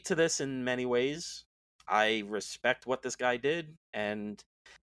relate to this in many ways. I respect what this guy did, and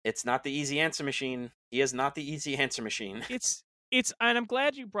it's not the easy answer machine. He is not the easy answer machine. It's and I'm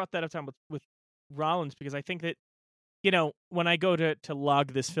glad you brought that up, Tom, with Rollins, because I think that when I go to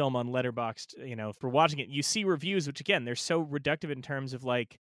log this film on Letterboxd, for watching it, you see reviews, which again, they're so reductive in terms of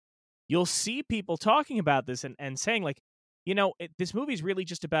like, you'll see people talking about this and saying like, this movie's really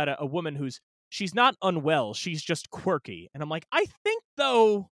just about a woman she's not unwell, she's just quirky. And I'm like, I think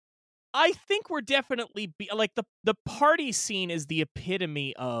we're definitely like the party scene is the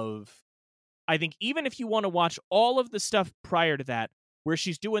epitome of, I think, even if you want to watch all of the stuff prior to that, where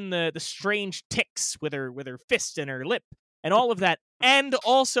she's doing the strange ticks with her fist and her lip and all of that, and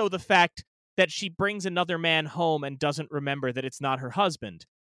also the fact that she brings another man home and doesn't remember that it's not her husband.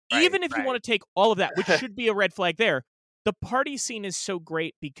 Right, Even if you want to take all of that, which should be a red flag there, the party scene is so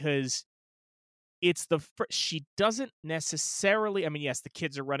great because it's she doesn't necessarily, I mean, yes, the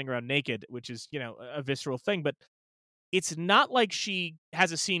kids are running around naked, which is, a visceral thing, but it's not like she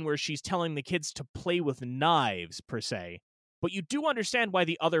has a scene where she's telling the kids to play with knives per se, but you do understand why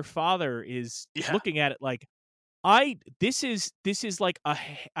the other father is looking at it like, this is like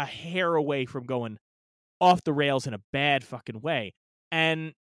a hair away from going off the rails in a bad fucking way.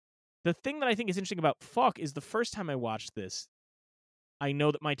 And the thing that I think is interesting about Falk is the first time I watched this, I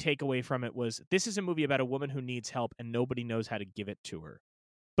know that my takeaway from it was, this is a movie about a woman who needs help and nobody knows how to give it to her.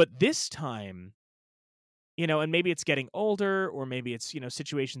 But this time, and maybe it's getting older, or maybe it's,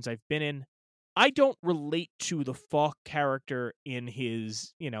 situations I've been in, I don't relate to the Falk character in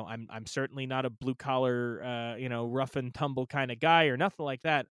his, I'm certainly not a blue collar, rough and tumble kind of guy or nothing like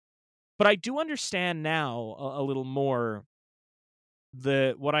that. But I do understand now a little more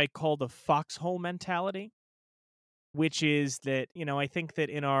what I call the foxhole mentality, which is that, I think that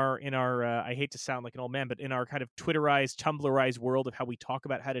in our I hate to sound like an old man, but in our kind of Twitterized, Tumblrized world of how we talk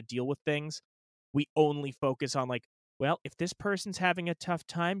about how to deal with things, we only focus on like, well, if this person's having a tough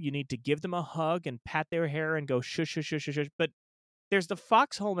time, you need to give them a hug and pat their hair and go shush, shush, shush, shush, shush. But there's the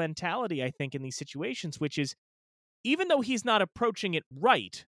foxhole mentality, I think, in these situations, which is, even though he's not approaching it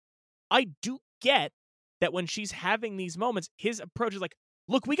right, I do get that when she's having these moments, his approach is like,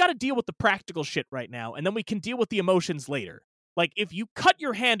 look, we got to deal with the practical shit right now, and then we can deal with the emotions later. Like, if you cut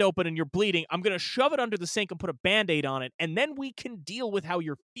your hand open and you're bleeding, I'm going to shove it under the sink and put a Band-Aid on it, and then we can deal with how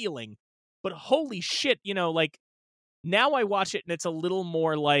you're feeling. But holy shit, like, now I watch it and it's a little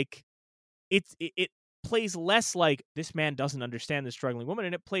more like, it plays less like, this man doesn't understand this struggling woman,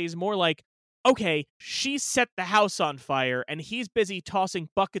 and it plays more like, okay, she set the house on fire and he's busy tossing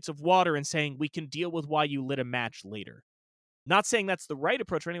buckets of water and saying, we can deal with why you lit a match later. Not saying that's the right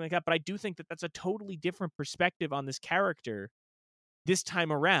approach or anything like that, but I do think that that's a totally different perspective on this character this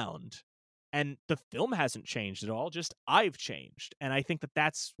time around. And the film hasn't changed at all, just I've changed. And I think that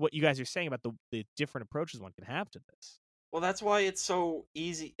that's what you guys are saying about the different approaches one can have to this. Well, that's why it's so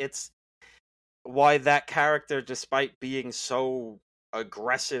easy. It's why that character, despite being so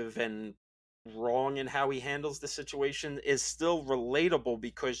aggressive and wrong in how he handles the situation, is still relatable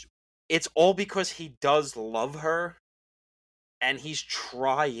because it's all because he does love her and he's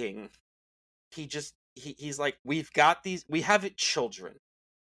trying. He's like, we've got these, we have children,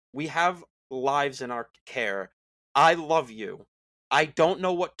 we have lives in our care. I love you. I don't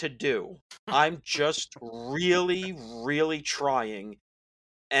know what to do. I'm just really, really trying.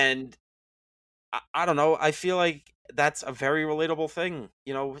 And I don't know. I feel like that's a very relatable thing.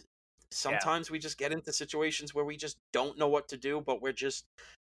 You know, sometimes we just get into situations where we just don't know what to do, but we're just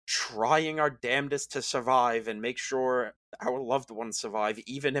trying our damnedest to survive and make sure our loved ones survive,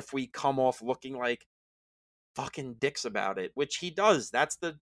 even if we come off looking like fucking dicks about it, which he does. That's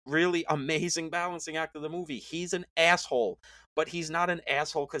the really amazing balancing act of the movie. He's an asshole, but he's not an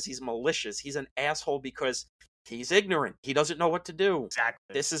asshole because he's malicious. He's an asshole because he's ignorant. He doesn't know what to do.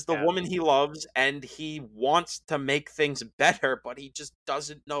 Exactly. This is the woman he loves, and he wants to make things better, but he just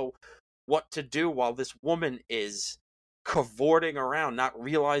doesn't know what to do while this woman is cavorting around, not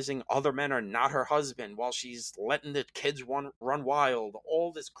realizing other men are not her husband, while she's letting the kids run wild.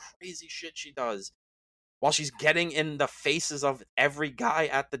 All this crazy shit she does, while she's getting in the faces of every guy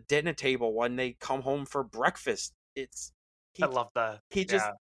at the dinner table when they come home for breakfast. I love that. He just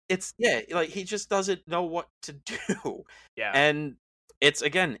like he just doesn't know what to do. Yeah. And it's,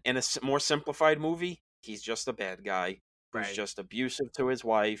 again, in a more simplified movie, he's just a bad guy who's Right. just abusive to his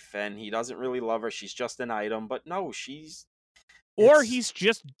wife, and he doesn't really love her. She's just an item. But no, Or he's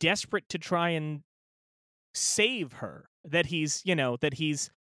just desperate to try and save her. That he's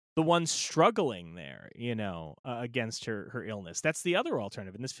the one struggling there, against her illness. That's the other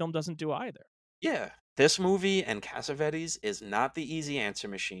alternative, and this film doesn't do either. Yeah, this movie and Cassavetes is not the easy answer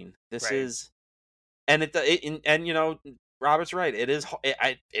machine. This Right. is, and Robert's right.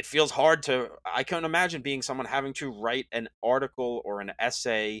 It feels hard to. I couldn't imagine being someone having to write an article or an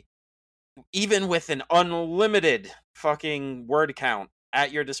essay, even with an unlimited fucking word count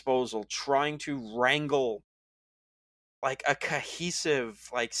at your disposal, trying to wrangle like a cohesive,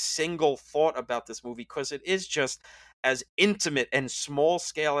 like, single thought about this movie, because it is just as intimate and small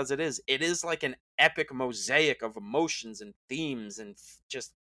scale as it is like an epic mosaic of emotions and themes and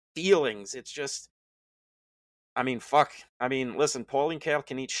just feelings. It's just, I mean, fuck. I mean, listen, Pauline Kael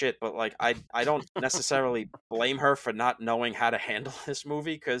can eat shit, but like, I don't necessarily blame her for not knowing how to handle this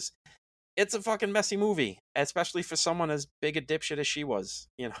movie, because it's a fucking messy movie, especially for someone as big a dipshit as she was.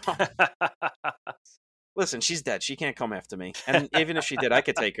 Listen, she's dead. She can't come after me. And even if she did, I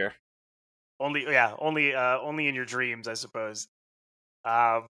could take her. Only in your dreams, I suppose.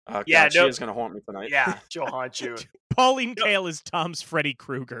 God, she is gonna haunt me tonight. Yeah, she'll haunt you. Pauline Kael is Tom's Freddy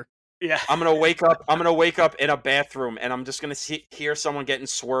Krueger. Yeah. I'm gonna wake up in a bathroom, and I'm just gonna hear someone getting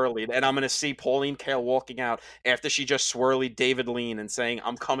swirlied, and I'm gonna see Pauline Kael walking out after she just swirlied David Lean and saying,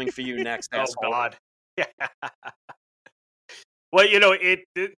 "I'm coming for you next." Oh asshole. God. Yeah. Well,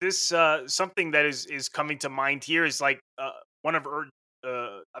 this something that is coming to mind here is like one of her.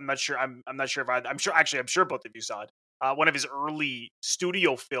 I'm not sure. I'm not sure if I'm sure. Actually, I'm sure both of you saw it. One of his early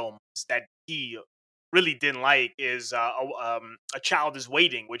studio films that he really didn't like is A Child Is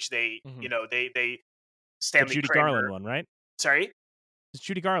Waiting, which they the Stanley Judy Kramer. Garland one, right? Sorry.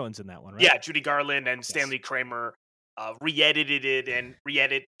 Judy Garland's in that one, right? Yeah, Judy Garland and Stanley Kramer re-edited it and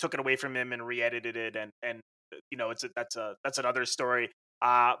took it away from him and re-edited it, and that's another story.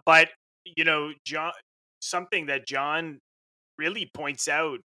 But John, something that John really points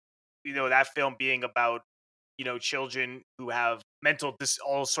out, that film being about children who have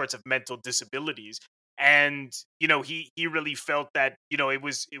all sorts of mental disabilities, and he really felt that it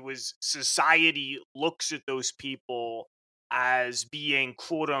was society looks at those people as being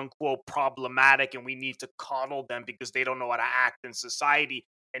quote unquote problematic, and we need to coddle them because they don't know how to act in society.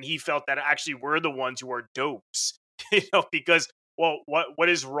 And he felt that actually we're the ones who are dopes, because what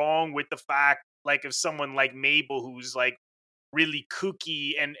is wrong with the fact, like, of someone like Mabel who's like really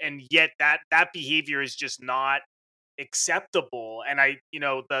kooky, and yet that behavior is just not acceptable. And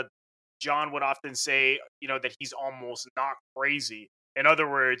the John would often say, that he's almost not crazy. In other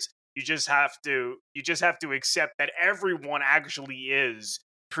words, you just have to accept that everyone actually is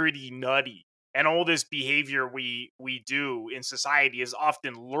pretty nutty. And all this behavior we do in society is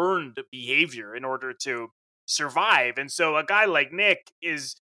often learned behavior in order to survive. And so a guy like Nick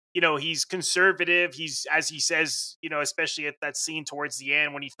is, he's conservative. He's, as he says, especially at that scene towards the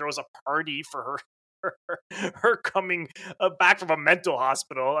end when he throws a party for her coming back from a mental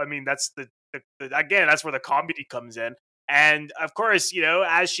hospital. I mean, that's again, that's where the comedy comes in. And of course,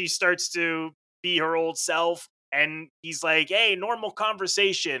 as she starts to be her old self, and he's like, "Hey, normal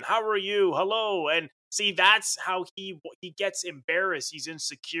conversation. How are you? Hello." And see, that's how he gets embarrassed. He's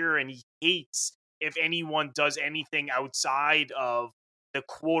insecure, and he hates if anyone does anything outside of the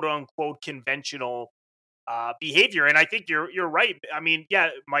quote unquote conventional behavior. And I think you're right. I mean, yeah,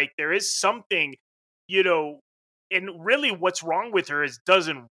 Mike, there is something, you know, and really what's wrong with her is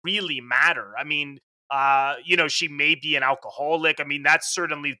doesn't really matter. I mean, she may be an alcoholic. I mean, that's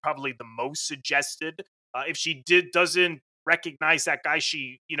certainly probably the most suggested. If she doesn't recognize that guy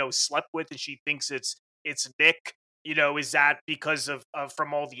she, slept with, and she thinks it's Nick, is that because of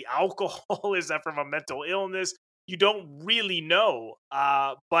from all the alcohol? Is that from a mental illness? You don't really know.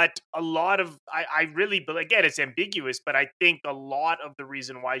 But a lot of, I really, but again, it's ambiguous, but I think a lot of the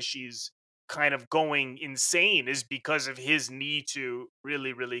reason why she's kind of going insane is because of his need to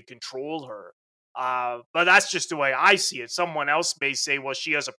really, really control her. But that's just the way I see it. Someone else may say, well,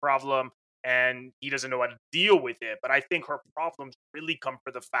 she has a problem and he doesn't know how to deal with it. But I think her problems really come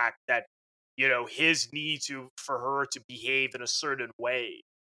from the fact that, his need for her to behave in a certain way.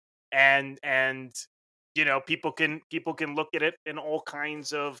 And people can look at it in all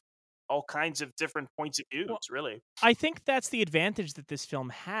kinds of different points of views, Well, really. I think that's the advantage that this film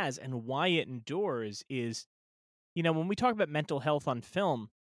has and why it endures is, when we talk about mental health on film,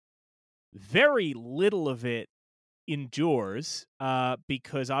 very little of it endures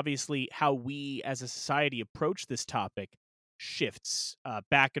because obviously how we as a society approach this topic shifts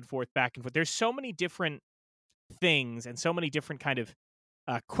back and forth, back and forth. There's so many different things and so many different kind of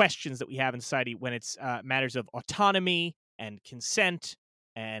questions that we have in society when it's matters of autonomy and consent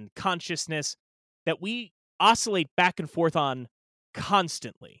and consciousness that we oscillate back and forth on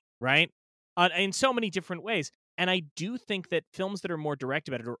constantly, right? In so many different ways. And I do think that films that are more direct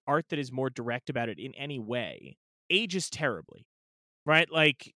about it, or art that is more direct about it in any way, ages terribly, right?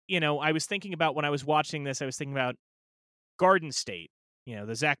 Like, I was thinking about when I was watching this, I was thinking about Garden State,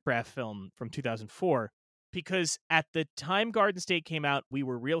 the Zach Braff film from 2004, because at the time Garden State came out, we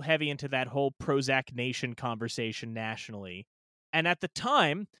were real heavy into that whole Prozac Nation conversation nationally. And at the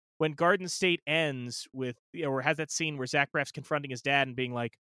time, when Garden State ends with, or has that scene where Zach Braff's confronting his dad and being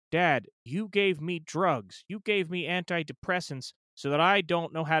like, "Dad, you gave me drugs. You gave me antidepressants so that I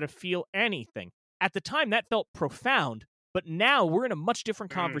don't know how to feel anything." At the time, that felt profound. But now we're in a much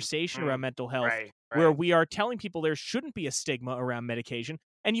different conversation around mental health, Right, where right. we are telling people there shouldn't be a stigma around medication.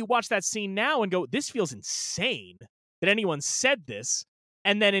 And you watch that scene now and go, this feels insane that anyone said this.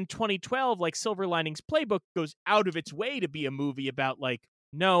 And then in 2012, like Silver Linings Playbook goes out of its way to be a movie about like,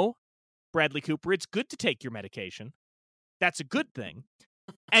 no, Bradley Cooper, it's good to take your medication. That's a good thing.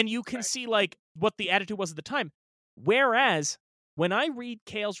 And you can Right. see like what the attitude was at the time. Whereas when I read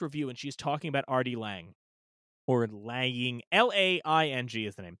Kale's review and she's talking about Artie Lang, or Laing, Laing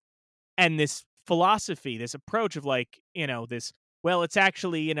is the name, and this philosophy, this approach of like, this, well, it's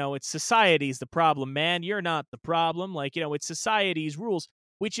actually, it's society's the problem, man. You're not the problem. Like, it's society's rules,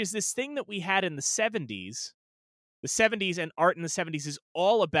 which is this thing that we had in the 70s. The 70s and art in the 70s is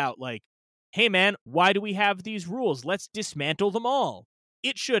all about like, hey, man, why do we have these rules? Let's dismantle them all.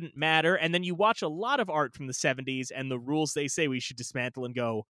 It shouldn't matter. And then you watch a lot of art from the 70s and the rules they say we should dismantle and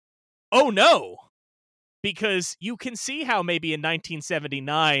go, oh, no. Because you can see how maybe in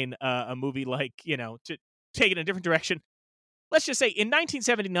 1979, a movie like, to take it in a different direction, let's just say in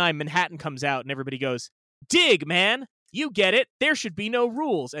 1979, Manhattan comes out and everybody goes, dig, man, you get it. There should be no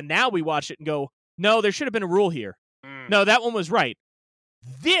rules. And now we watch it and go, no, there should have been a rule here. No, that one was right.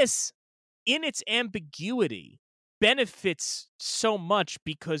 This, in its ambiguity, benefits so much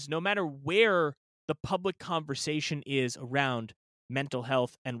because no matter where the public conversation is around mental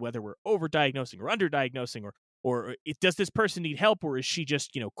health and whether we're overdiagnosing or underdiagnosing or does this person need help or is she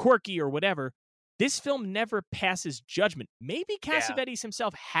just, quirky or whatever, this film never passes judgment. Maybe Cassavetes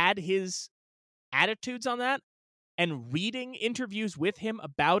himself had his attitudes on that, and reading interviews with him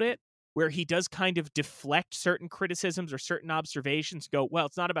about it where he does kind of deflect certain criticisms or certain observations, go, well,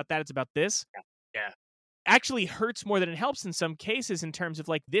 it's not about that, it's about this. Yeah. Actually hurts more than it helps in some cases in terms of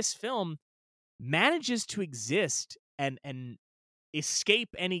like this film manages to exist and escape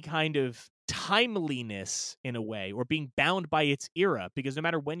any kind of timeliness in a way or being bound by its era, because no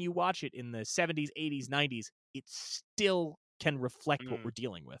matter when you watch it in the 70s, 80s, 90s, it still can reflect what Mm. we're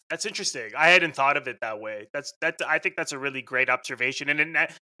dealing with. That's interesting. I hadn't thought of it that way. I think that's a really great observation. And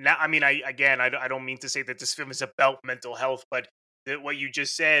now, I mean, I don't mean to say that this film is about mental health, but that what you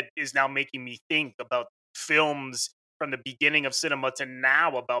just said is now making me think about films from the beginning of cinema to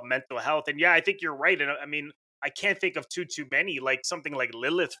now about mental health. And yeah, I think you're right. And I mean, I can't think of too many, like something like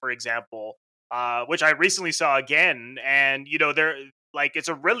Lilith, for example, which I recently saw again. And there, like, it's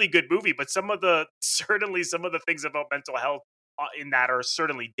a really good movie, but certainly some of the things about mental health in that are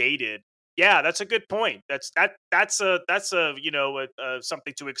certainly dated. Yeah, that's a good point. That's a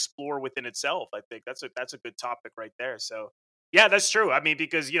something to explore within itself. I think that's a good topic right there. So yeah, that's true. I mean,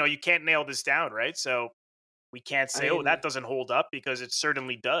 because you can't nail this down, right? So we can't I say, oh, mean, that doesn't hold up, because it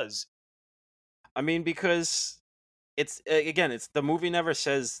certainly does. because it's again, it's the movie never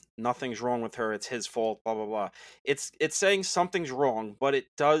says nothing's wrong with her. It's his fault. Blah blah blah. It's saying something's wrong, but it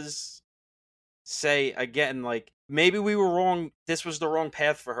does say again, like, maybe we were wrong. This was the wrong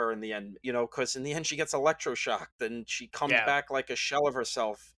path for her in the end, because in the end she gets electroshocked and she comes Yeah, back like a shell of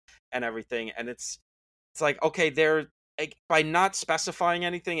herself and everything. And it's like, okay, they're like, by not specifying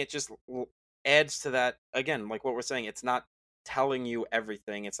anything, it just adds to that again, like what we're saying. It's not telling you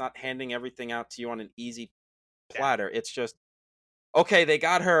everything. It's not handing everything out to you on an easy yeah, platter. It's just, okay, they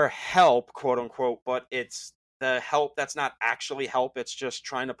got her help, quote unquote, but it's the help that's not actually help. It's just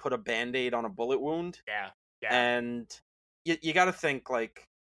trying to put a band-aid on a bullet wound. yeah, yeah, And you got to think, like,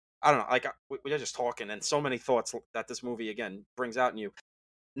 I don't know, like, we're just talking, and so many thoughts that this movie again brings out in you.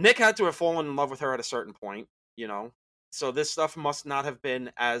 Nick had to have fallen in love with her at a certain point, so this stuff must not have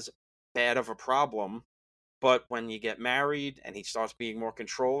been as bad of a problem. But when you get married and he starts being more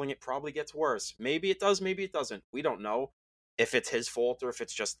controlling, it probably gets worse. Maybe it does, maybe it doesn't. We don't know if it's his fault or if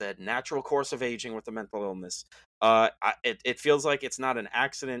it's just the natural course of aging with the mental illness. It feels like it's not an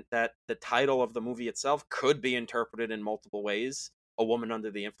accident that the title of the movie itself could be interpreted in multiple ways. A woman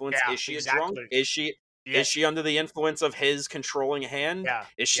under the influence. yeah, Is she a drunk? exactly. Is she Yeah, is she under the influence of his controlling hand? yeah,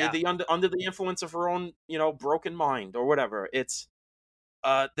 Is she yeah, under the influence of her own, broken mind or whatever? It's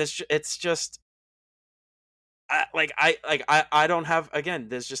this it's just I don't have, again,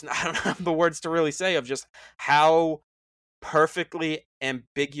 there's just I don't have the words to really say of just how perfectly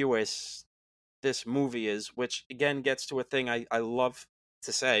ambiguous this movie is, which again gets to a thing I love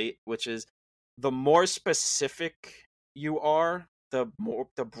to say, which is the more specific you are, the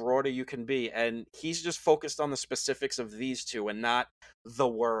broader you can be. And he's just focused on the specifics of these two and not the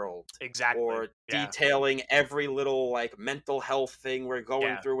world, exactly. or Yeah, detailing every little, like, mental health thing we're going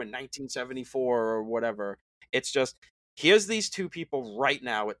yeah, through in 1974 or whatever. It's just, here's these two people right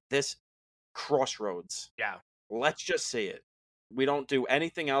now at this crossroads. yeah, Let's just see it. We don't do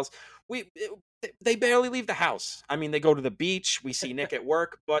anything else. They barely leave the house. I mean, they go to the beach. We see Nick at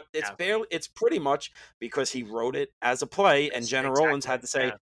work, but yeah. it's pretty much because he wrote it as a play, and Jenna Rollins Exactly. had to say,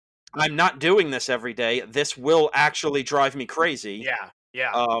 Yeah, "I'm not doing this every day. This will actually drive me crazy." yeah,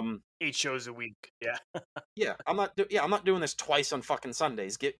 yeah. Um, 8 shows a week. Yeah, yeah, I'm not doing this twice on fucking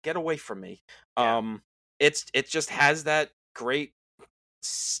Sundays. Get away from me. yeah. It just has that great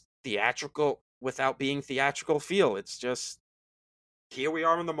theatrical without being theatrical feel. It's just, here we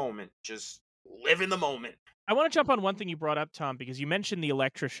are in the moment. Just live in the moment. I want to jump on one thing you brought up, Tom, because you mentioned the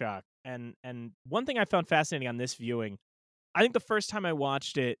electroshock, and one thing I found fascinating on this viewing, I think the first time I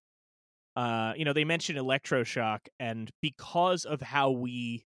watched it, they mentioned electroshock, and because of how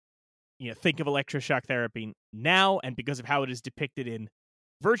we, think of electroshock therapy now, and because of how it is depicted in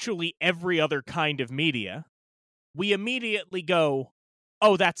virtually every other kind of media, we immediately go,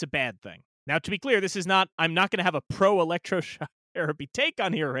 "Oh, that's a bad thing." Now, to be clear, I'm not going to have a pro electroshock therapy take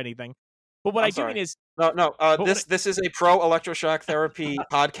on here or anything. But what I'm I do mean sorry. is, No. but This is a pro electroshock therapy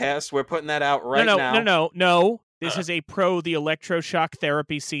podcast. We're putting that out right now. No. This is a pro the electroshock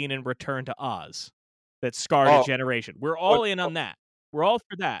therapy scene in Return to Oz that scarred a Oh, generation. We're all in on that. We're all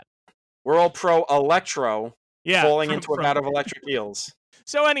for that. we're all pro electro Yeah. falling into a vat of electric eels.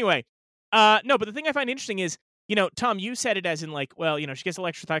 So anyway, no, but the thing I find interesting is, Tom, you said it as in like, well, she gets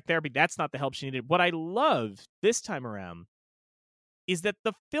electroshock therapy. That's not the help she needed. What I love this time around is that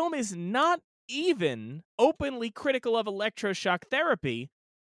the film is not even openly critical of electroshock therapy.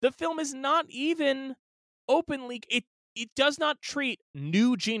 The film is not even openly it does not treat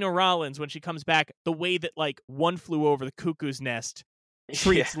new Gina Rollins when she comes back the way that, like, One Flew Over the Cuckoo's Nest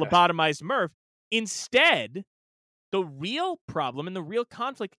treats Yeah. lobotomized Murph. Instead, the real problem and the real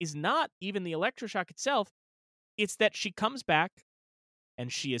conflict is not even the electroshock itself. It's that she comes back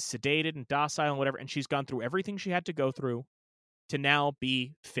and she is sedated and docile and whatever, and she's gone through everything she had to go through to now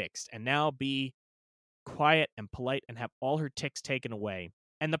be fixed and now be quiet and polite and have all her tics taken away.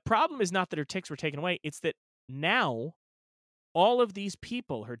 And the problem is not that her tics were taken away, it's that now all of these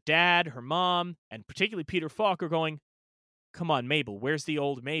people, her dad, her mom, and particularly Peter Falk, are going, come on, Mabel, where's the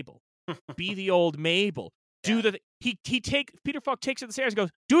old Mabel? Be the old Mabel. Do Yeah. the Peter Falk takes her to the stairs and goes,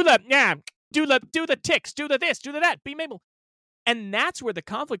 do the ticks, do the this, do the that, be Mabel. And that's where the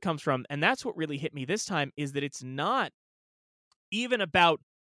conflict comes from, and that's what really hit me this time, is that it's not even about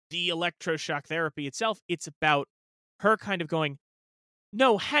the electroshock therapy itself. It's about her kind of going,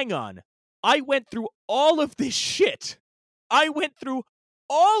 no, hang on. I went through all of this shit. I went through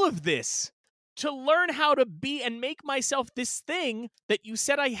all of this to learn how to be and make myself this thing that you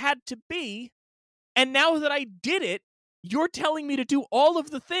said I had to be. And now that I did it, you're telling me to do all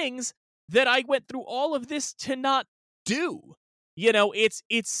of the things that I went through all of this to not do. You know, it's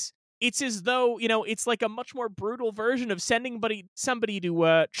as though, you know, it's like a much more brutal version of sending somebody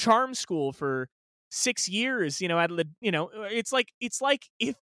to charm school for 6 years, you know, it's like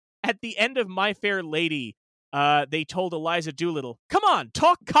if at the end of My Fair Lady, they told Eliza Doolittle, come on,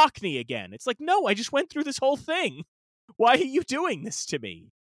 talk Cockney again. It's like, no, I just went through this whole thing. Why are you doing this to me?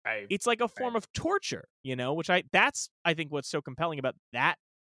 Right. It's like a form of torture, you know, that's I think what's so compelling about that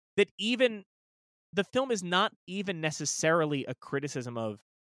even the film is not even necessarily a criticism of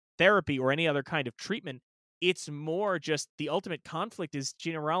therapy or any other kind of treatment. It's more just the ultimate conflict is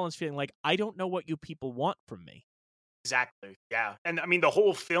Gina Rollins feeling like, I don't know what you people want from me. Exactly. Yeah. And I mean, the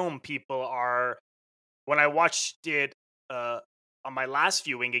whole film, people are, when I watched it on my last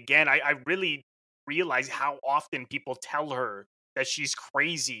viewing again, I really realized how often people tell her that she's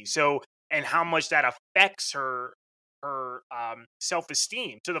crazy. So, and how much that affects her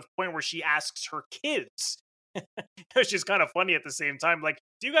self-esteem to the point where she asks her kids. It's just kind of funny at the same time. Like,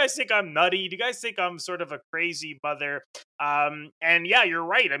 do you guys think I'm nutty? Do you guys think I'm sort of a crazy mother? And yeah, you're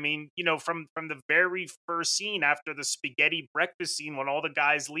right. I mean, you know, from the very first scene after the spaghetti breakfast scene, when all the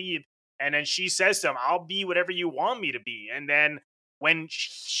guys leave, and then she says to him, "I'll be whatever you want me to be." And then when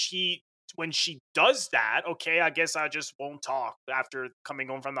she does that, okay, I guess I just won't talk after coming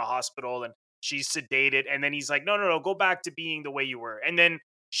home from the hospital, and she's sedated. And then he's like, no, no, no, go back to being the way you were. And then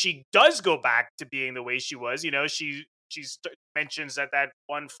she does go back to being the way she was. You know, she mentions that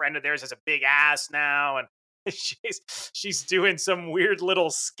one friend of theirs has a big ass now, and she's doing some weird little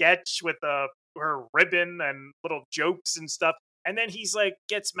sketch with her ribbon and little jokes and stuff. And then he's like,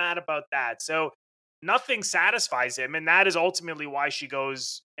 gets mad about that. So nothing satisfies him, and that is ultimately why she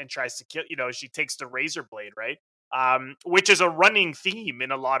goes and tries to kill. You know, she takes the razor blade, right? Which is a running theme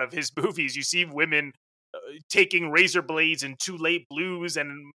in a lot of his movies. You see women taking razor blades in Too Late Blues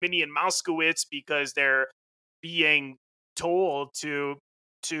and Minnie and Moskowitz because they're being told to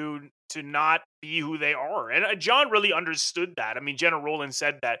not be who they are. And John really understood that. I mean, Jenna Rollins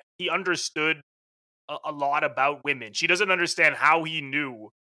said that he understood a lot about women. She doesn't understand how he knew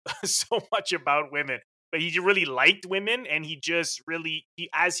so much about women, but he really liked women, and he just really,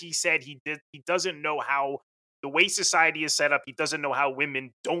 as he said, he doesn't know how the way society is set up. He doesn't know how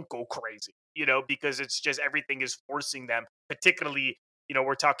women don't go crazy, you know, because it's just everything is forcing them. Particularly, you know,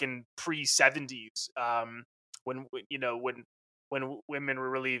 we're talking pre-70s, when you know when women were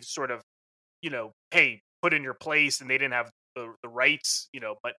really sort of, you know, hey, put in your place, and they didn't have the rights, you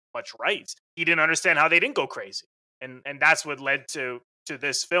know, but much rights. He didn't understand how they didn't go crazy, and that's what led to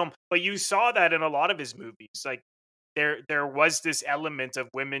this film. But you saw that in a lot of his movies. Like there was this element of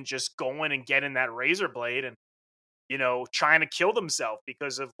women just going and getting that razor blade and, you know, trying to kill themselves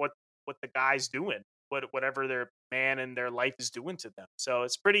because of what the guy's doing, whatever their man and their life is doing to them. So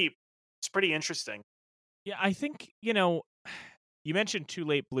it's pretty interesting. Yeah, I think, you know, you mentioned Too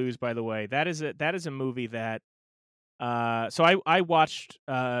Late Blues, by the way. That is a movie that so I watched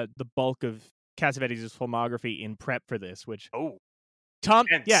the bulk of Cassavetes' filmography in prep for this, which Oh,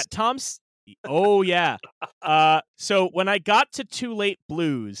 Tom's oh yeah. So when I got to Too Late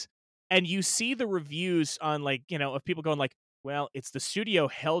Blues, and you see the reviews on, like, you know, of people going like, well, it's the studio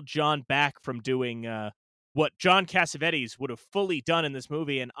held John back from doing what John Cassavetes would have fully done in this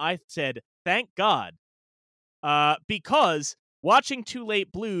movie, and I said, thank God. Because watching Too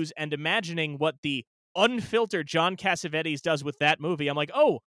Late Blues and imagining what the unfiltered John Cassavetes does with that movie, I'm like,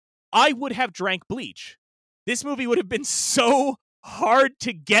 oh, I would have drank bleach. This movie would have been so hard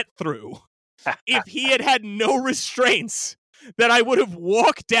to get through if he had no restraints, that I would have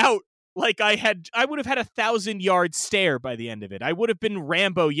walked out like I would have had a 1,000-yard stare by the end of it. I would have been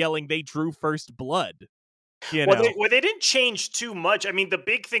Rambo yelling, "They drew first blood." You know? They didn't change too much. I mean, the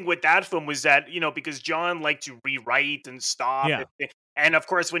big thing with that film was that, you know, because John liked to rewrite and stop. Yeah. And of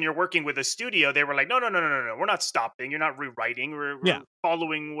course, when you're working with a studio, they were like, no, no, no, no, no, no. We're not stopping. You're not rewriting. We're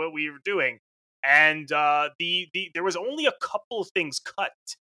following what we were doing. And there was only a couple of things cut.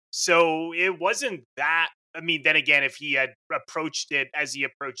 So it wasn't that I mean, then again, if he had approached it as he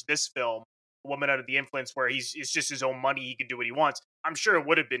approached this film, Woman Under the Influence, where it's just his own money, he can do what he wants, I'm sure it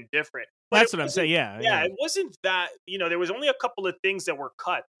would have been different. But it That's what I'm wasn't. saying. Yeah, Yeah, it wasn't that. There was only a couple of things that were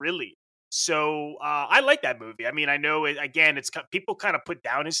cut, really. So I like that movie. I mean, I know again, people kind of put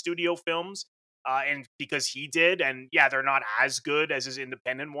down his studio films, and because he did, and yeah, they're not as good as his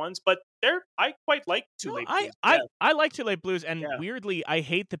independent ones, but I quite like Too No, Late I, Blues. I Yeah, I like Too Late Blues, and yeah. weirdly, I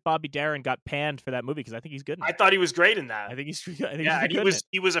hate that Bobby Darin got panned for that movie because I think he's good in I it. thought he was great in that. I think he's Yeah, really and good in it.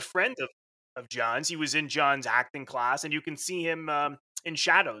 he was a friend of John's. He was in John's acting class, and you can see him in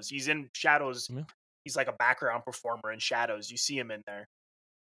Shadows. He's in Shadows. Yeah. He's like a background performer in Shadows. You see him in there.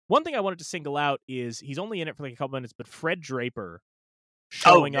 One thing I wanted to single out is he's only in it for like a couple minutes, but Fred Draper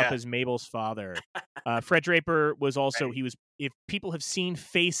Oh showing up yeah, as Mabel's father. Fred Draper was also right. he was if people have seen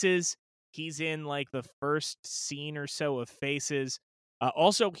Faces, he's in like the first scene or so of Faces.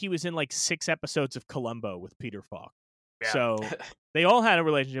 Also, he was in like 6 episodes of Columbo with Peter Falk. Yeah. So they all had a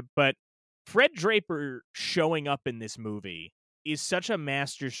relationship, but Fred Draper showing up in this movie is such a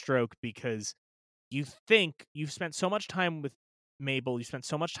masterstroke because you think you've spent so much time with Mabel, you spent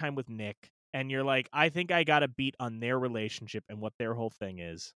so much time with Nick, and you're like, I think I got a beat on their relationship and what their whole thing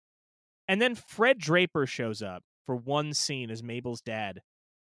is. And then Fred Draper shows up for one scene as Mabel's dad,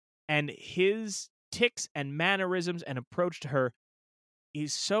 and his tics and mannerisms and approach to her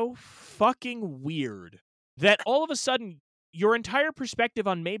is so fucking weird that all of a sudden your entire perspective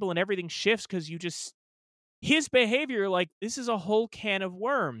on Mabel and everything shifts because his behavior, like, this is a whole can of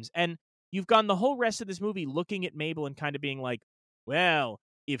worms. And you've gone the whole rest of this movie looking at Mabel and kind of being like, well,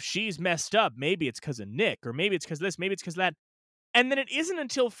 if she's messed up, maybe it's because of Nick, or maybe it's because this, maybe it's because that. And then it isn't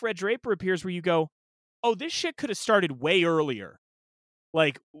until Fred Draper appears where you go, oh, this shit could have started way earlier.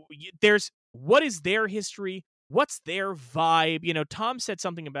 Like, what is their history? What's their vibe? Tom said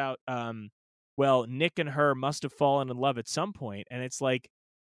something about, well, Nick and her must have fallen in love at some point. And it's like,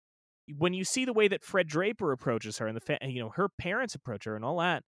 when you see the way that Fred Draper approaches her and her parents approach her and all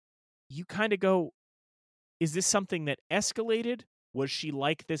that, you kind of go, is this something that escalated? Was she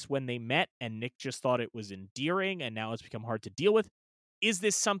like this when they met and Nick just thought it was endearing and now it's become hard to deal with? Is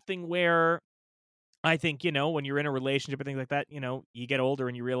this something where I think, when you're in a relationship and things like that, you get older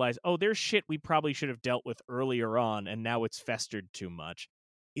and you realize, oh, there's shit we probably should have dealt with earlier on and now it's festered too much.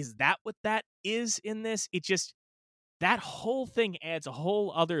 Is that what that is in this? That whole thing adds a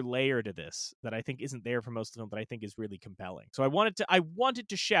whole other layer to this that I think isn't there for most of the film, that I think is really compelling. So I wanted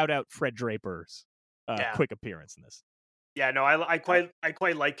to shout out Fred Draper's quick appearance in this. Yeah, no, I quite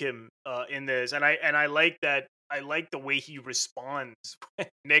like him in this, and I like that. I like the way he responds when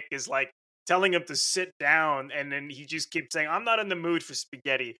Nick is like telling him to sit down, and then he just keeps saying, "I'm not in the mood for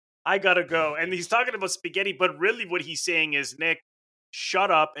spaghetti. I gotta go." And he's talking about spaghetti, but really what he's saying is, Nick,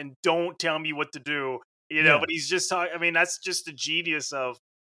 shut up and don't tell me what to do. Yeah. But he's just talking. I mean, that's just the genius of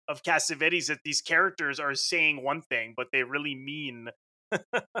Cassavetes, that these characters are saying one thing, but they really mean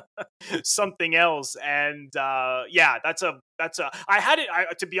something else. And yeah, to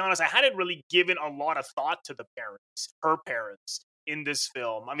be honest, I hadn't really given a lot of thought to her parents in this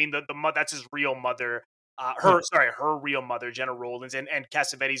film. I mean, the that's his real mother, her real mother, Jenna Rollins, and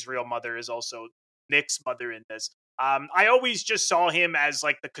Cassavetes' real mother is also Nick's mother in this. I always just saw him as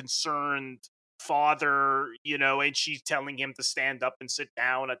like the concerned father, and she's telling him to stand up and sit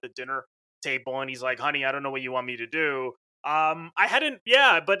down at the dinner table, and he's like, honey, I don't know what you want me to do. I hadn't,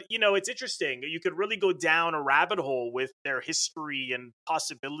 but it's interesting. You could really go down a rabbit hole with their history and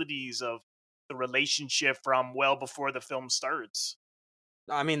possibilities of the relationship from well before the film starts.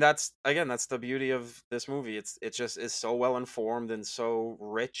 I mean, that's the beauty of this movie. It just is so well informed and so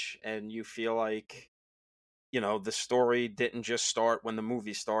rich, and you feel like, the story didn't just start when the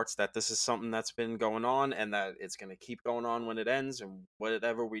movie starts, that this is something that's been going on and that it's going to keep going on when it ends, and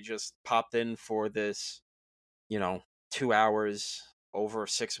whatever we just popped in for this, 2 hours over a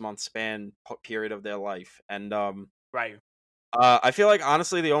 6-month span period of their life. And right. I feel like,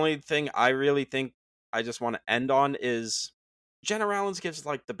 honestly, the only thing I really think I just want to end on is Jenna Rollins gives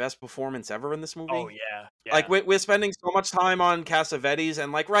like the best performance ever in this movie. Oh yeah. Like, we're spending so much time on Cassavetes,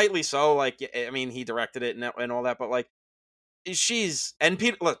 and like rightly so. Like, I mean, he directed it and all that, but like,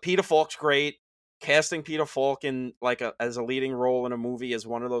 Peter Falk's great. Casting Peter Falk in like as a leading role in a movie is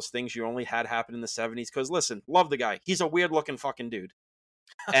one of those things you only had happen in the 70s. Because listen, love the guy. He's a weird looking fucking dude,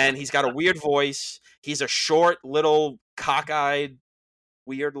 and he's got a weird voice. He's a short, little, cockeyed,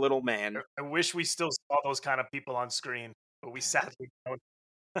 weird little man. I wish we still saw those kind of people on screen, but we sadly don't.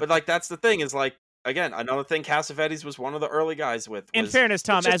 But like, that's the thing, is like, again, another thing Cassavetes was one of the early guys with. In fairness,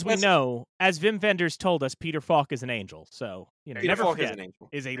 Tom, as we know, as Wim Wenders told us, Peter Falk is an angel. So, Peter Falk is an angel.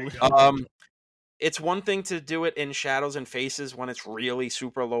 Is a it's one thing to do it in shadows and faces when it's really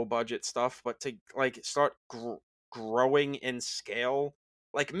super low budget stuff, but to like start growing in scale,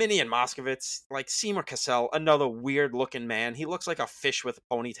 like Minnie and Moskovitz, like Seymour Cassell, another weird looking man. He looks like a fish with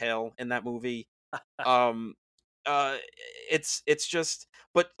a ponytail in that movie. Um, uh, it's just,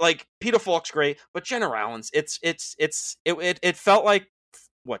 but like Peter Falk's great, but Jenna Rollins, it felt like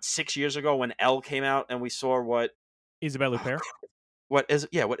what 6 years ago when Elle came out and we saw what Isabelle oh, Huppert. what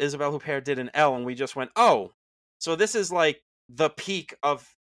Isabelle Huppert did in Elle, and we just went, oh, so this is like the peak of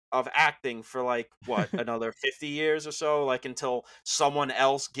acting for like what another 50 years or so, like until someone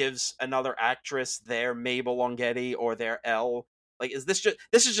else gives another actress their Mabel Longetti or their Elle. Like, is this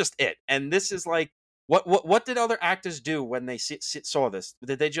is just it? And this is like. What did other actors do when they saw this?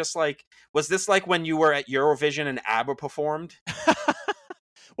 Did they just like, was this like when you were at Eurovision and ABBA performed?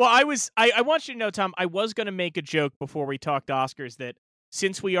 Well, I want you to know, Tom, I was going to make a joke before we talked Oscars that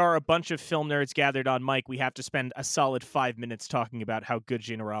since we are a bunch of film nerds gathered on mic, we have to spend a solid 5 minutes talking about how good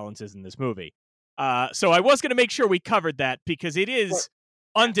Gina Rollins is in this movie. So I was going to make sure we covered that because it is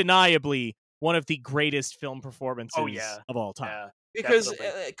undeniably one of the greatest film performances of all time. Yeah, Because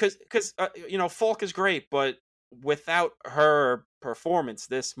definitely. you know, Falk is great, but without her performance,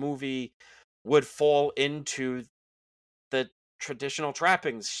 this movie would fall into the traditional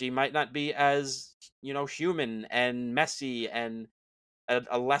trappings. She might not be as, you know, human and messy and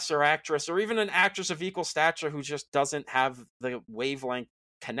a lesser actress, or even an actress of equal stature who just doesn't have the wavelength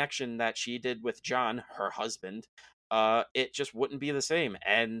connection that she did with John, her husband. It just wouldn't be the same,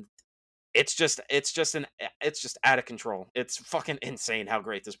 and it's just out of control. It's fucking insane how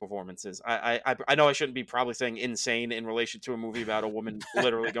great this performance is. I know I shouldn't be probably saying insane in relation to a movie about a woman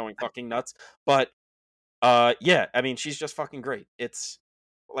literally going fucking nuts, but yeah, I mean, she's just fucking great. It's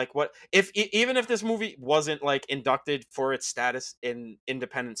like, what if even if this movie wasn't like inducted for its status in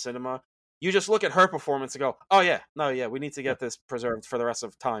independent cinema, you just look at her performance and go, oh yeah, no, yeah, we need to get this preserved for the rest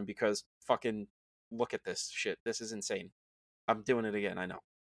of time because fucking look at this shit. This is insane. I'm doing it again, I know.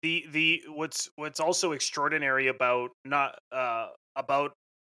 The what's also extraordinary about not about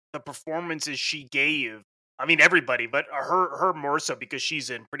the performances she gave. I mean, everybody, but her more so because she's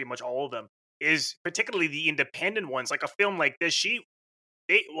in pretty much all of them. Is particularly the independent ones. Like a film like this,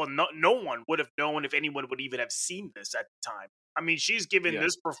 no one would have known if anyone would even have seen this at the time. I mean, she's given Yeah.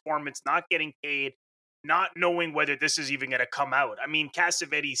 this performance, not getting paid, not knowing whether this is even going to come out. I mean,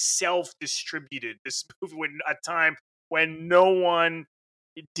 Cassavetes self-distributed this movie when a time when no one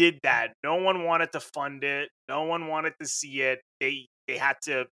did that. No one wanted to fund it. No one wanted to see it. They had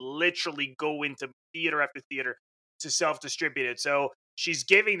to literally go into theater after theater to self-distribute it. So she's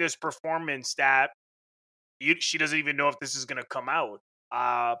giving this performance that she doesn't even know if this is going to come out.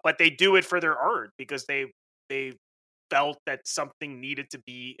 But they do it for their art because they felt that something needed to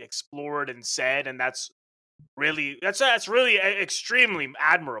be explored and said, and that's really extremely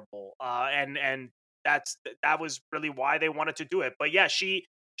admirable. And that was really why they wanted to do it. But yeah, she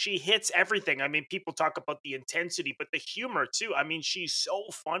hits everything. I mean, people talk about the intensity, but the humor too. I mean, she's so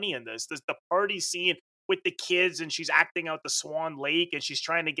funny in this. There's the party scene with the kids, and she's acting out the Swan Lake, and she's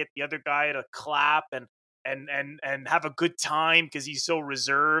trying to get the other guy to clap and have a good time because he's so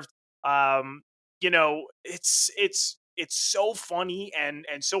reserved. It's so funny and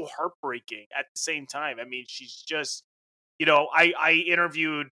so heartbreaking at the same time. I mean, she's just, I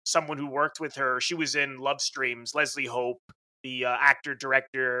interviewed someone who worked with her. She was in Love Streams, Leslie Hope, the actor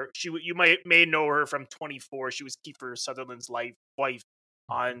director. You may know her from 24. She was Kiefer Sutherland's wife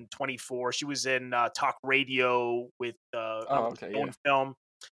on 24. She was in Talk Radio with Oh, okay, yeah. Film.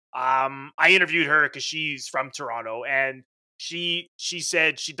 I interviewed her because she's from Toronto, and she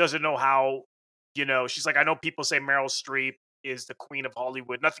said she doesn't know how. She's like, I know people say Meryl Streep is the queen of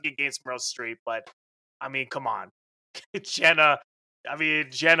Hollywood. Nothing against Meryl Streep, but I mean, come on, Jenna. I mean,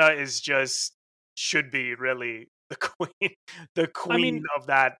 Jenna is just should be really the queen, of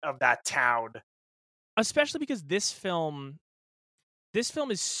that town. Especially because this film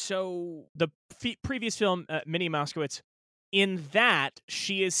is so the previous film, Minnie Moskowitz. In that,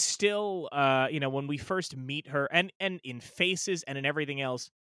 she is still, when we first meet her, and in Faces and in everything else,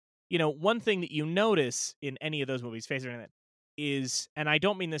 one thing that you notice in any of those movies, Faces or anything, is, and I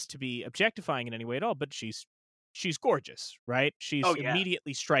don't mean this to be objectifying in any way at all, but she's gorgeous, right? She's Oh, yeah.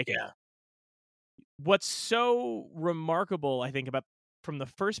 immediately striking. Yeah. What's so remarkable, I think, about from the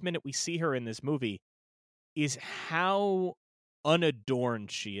first minute we see her in this movie is how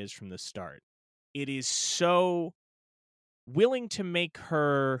unadorned she is from the start. It is so willing to make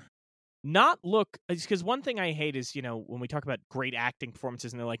her not look, because one thing I hate is, when we talk about great acting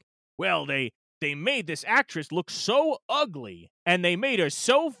performances and they're like, well, they made this actress look so ugly and they made her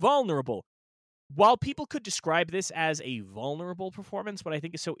so vulnerable. while people could describe this as a vulnerable performance, what I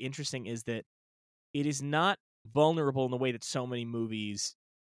think is so interesting is that it is not vulnerable in the way that so many movies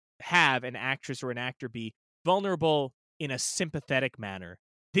have an actress or an actor be vulnerable in a sympathetic manner.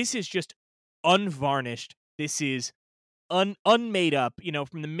 This is just unvarnished. This is unmade up.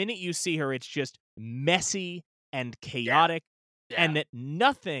 From the minute you see her, it's just messy and chaotic, Yeah. and that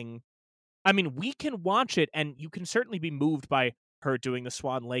nothing. I mean, we can watch it, and you can certainly be moved by her doing the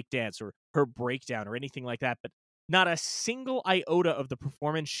Swan Lake dance or her breakdown or anything like that, but not a single iota of the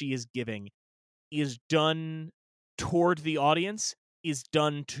performance she is giving is done toward the audience, is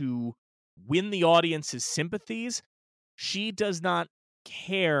done to win the audience's sympathies. She does not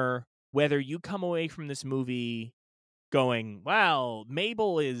care whether you come away from this movie going, well,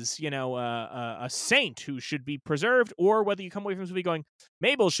 Mabel is, a saint who should be preserved, or whether you come away from this movie going,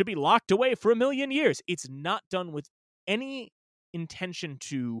 Mabel should be locked away for 1,000,000 years. It's not done with any intention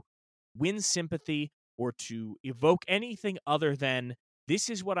to win sympathy or to evoke anything other than, this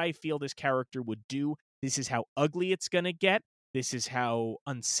is what I feel this character would do. This is how ugly it's going to get. This is how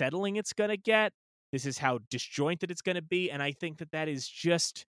unsettling it's going to get. This is how disjointed it's going to be. And I think that is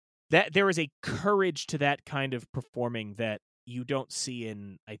just... that there is a courage to that kind of performing that you don't see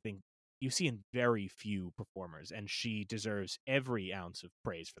in, I think, you see in very few performers, and she deserves every ounce of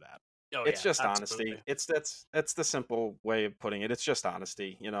praise for that. Oh, It's yeah, just absolutely. honesty. That's the simple way of putting it. It's just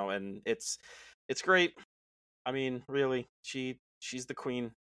honesty, and it's great. I mean, really, she's the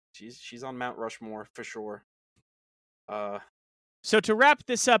queen. She's on Mount Rushmore for sure. So to wrap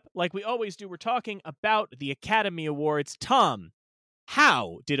this up, like we always do, we're talking about the Academy Awards. Tom,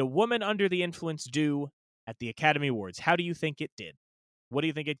 how did A Woman Under the Influence do at the Academy Awards? How do you think it did? What do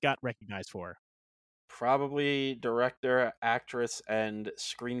you think it got recognized for? Probably director, actress, and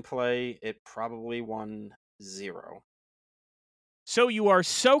screenplay. It probably won 0. So you are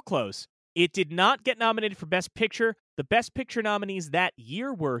so close. It did not get nominated for Best Picture. The Best Picture nominees that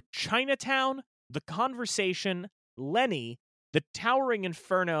year were Chinatown, The Conversation, Lenny, The Towering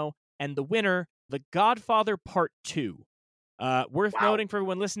Inferno, and the winner, The Godfather Part 2. Worth Wow. noting for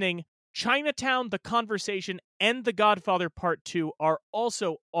everyone listening, Chinatown, The Conversation, and The Godfather Part 2 are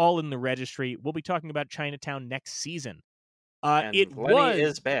also all in the registry. We'll be talking about Chinatown next season. And Lenny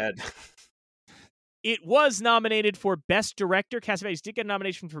is bad. It was nominated for Best Director. Cassavetes did get a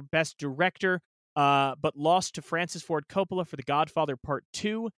nomination for Best Director, but lost to Francis Ford Coppola for The Godfather Part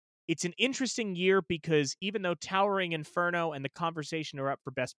 2. It's an interesting year because even though Towering Inferno and The Conversation are up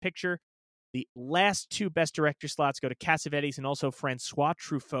for Best Picture, the last 2 Best Director slots go to Cassavetes and also Francois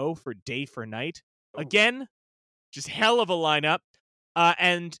Truffaut for Day for Night. Again, just hell of a lineup.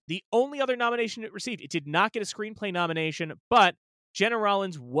 And the only other nomination it received, it did not get a screenplay nomination, but Jenna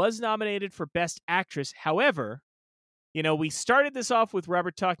Rollins was nominated for Best Actress. However, we started this off with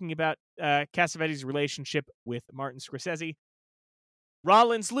Robert talking about Cassavetes' relationship with Martin Scorsese.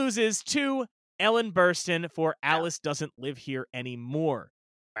 Rollins loses to Ellen Burstyn for Alice Doesn't Live Here Anymore.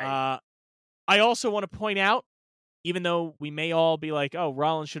 Right. I also want to point out, even though we may all be like, oh,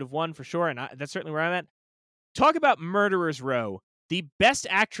 Rollins should have won for sure, and that's certainly where I'm at, talk about Murderer's Row. The Best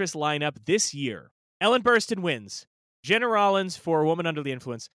Actress lineup this year. Ellen Burstyn wins. Jenna Rollins for A Woman Under the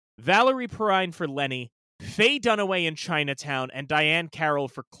Influence. Valerie Perrine for Lenny. Faye Dunaway in Chinatown. And Diane Carroll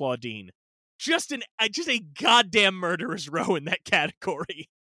for Claudine. Just a goddamn Murderer's Row in that category.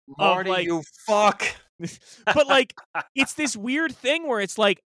 Marty, you fuck. But it's this weird thing where it's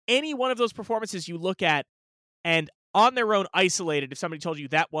like any one of those performances you look at and on their own isolated, if somebody told you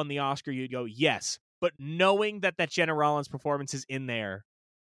that won the Oscar, you'd go, yes. But knowing that Jenna Rollins performance is in there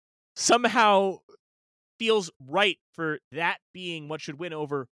somehow feels right for that being what should win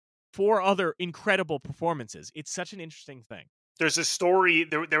over 4 other incredible performances. It's such an interesting thing. There's a story.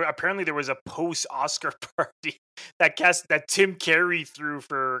 There apparently there was a post-Oscar party that Tim Carey threw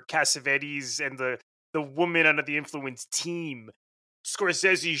for Cassavetes and the Woman Under the Influence team.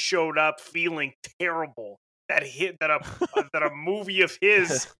 Scorsese showed up feeling terrible that a movie of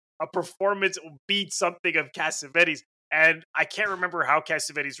his, a performance beat something of Cassavetes. And I can't remember how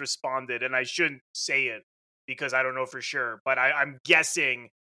Cassavetes responded, and I shouldn't say it because I don't know for sure, but I'm guessing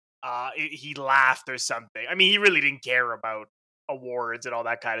he laughed or something. I mean, he really didn't care about awards and all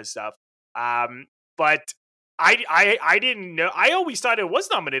that kind of stuff. But I didn't know. I always thought it was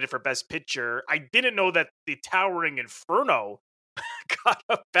nominated for Best Picture. I didn't know that The Towering Inferno got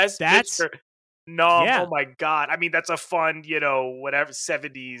a Best Picture. No, yeah. Oh my God. I mean, that's a fun, whatever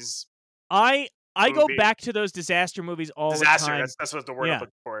 70s. I go back to those disaster movies all the time. That's what the word I'm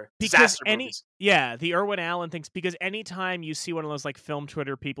looking for. Because disaster movies. The Irwin Allen things, because anytime you see one of those like film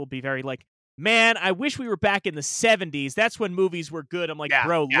Twitter people be very like, man, I wish we were back in the 70s. That's when movies were good. I'm like, Yeah,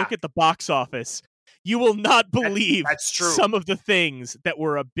 bro, yeah. look at the box office. You will not believe that's true. some of the things that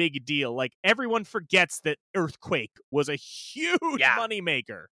were a big deal. Like, everyone forgets that Earthquake was a huge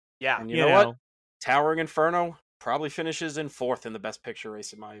moneymaker. Yeah. And you know what? Towering Inferno probably finishes in 4th in the Best Picture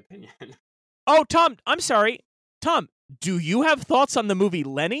race, in my opinion. Oh, Tom, I'm sorry. Tom, do you have thoughts on the movie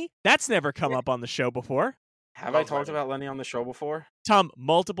Lenny? That's never come up on the show before. Have Love I talked Lenny. about Lenny on the show before? Tom,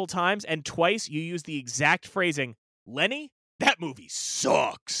 multiple times, and twice you used the exact phrasing, Lenny, that movie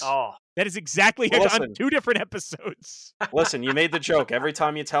sucks. Oh, That is exactly Well, on listen. 2 different episodes. Listen, you made the joke. Every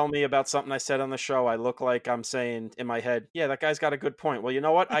time you tell me about something I said on the show, I look like I'm saying in my head, yeah, that guy's got a good point. Well, you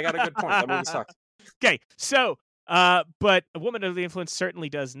know what? I got a good point. That movie sucks. Okay, so, but A Woman Under the Influence certainly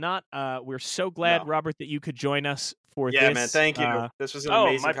does not. We're so glad, No. Robert, that you could join us for this. Yeah, man. Thank you. This was an Oh,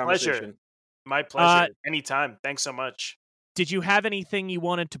 amazing my pleasure. conversation. My pleasure. Anytime. Thanks so much. Did you have anything you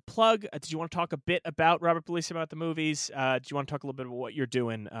wanted to plug? Did you want to talk a bit about Robert Bellissimo, about the movies? Do you want to talk a little bit about what you're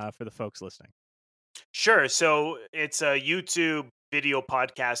doing for the folks listening? Sure. So it's a YouTube video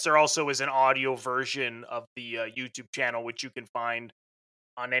podcast. There also is an audio version of the YouTube channel, which you can find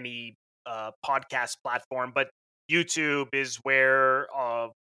on any podcast platform. But YouTube is where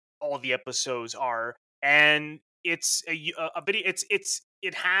all the episodes are, and it's a video.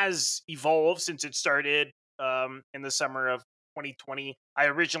 It has evolved since it started in the summer of 2020. I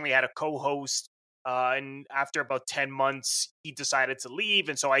originally had a co-host. And after about 10 months, he decided to leave.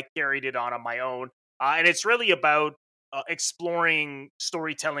 And so I carried it on my own. And it's really about exploring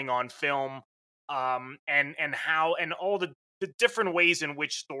storytelling on film, and how and all the different ways in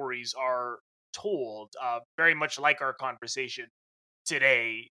which stories are told. Very much like our conversation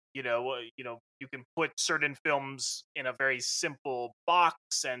today. You can put certain films in a very simple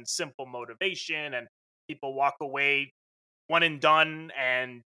box and simple motivation, and people walk away one and done.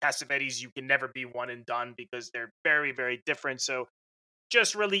 And Cassavetes, you can never be one and done because they're very, very different. So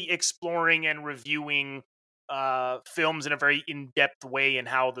just really exploring and reviewing films in a very in-depth way and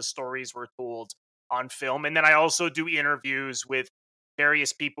how the stories were told on film. And then I also do interviews with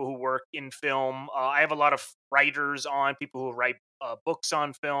various people who work in film. I have a lot of writers on, people who write books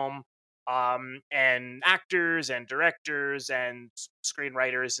on film, and actors and directors and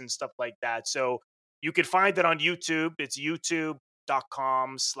screenwriters and stuff like that. So you can find that on YouTube. It's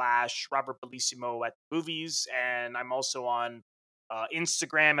youtube.com/Robert Bellissimo at the movies. And I'm also on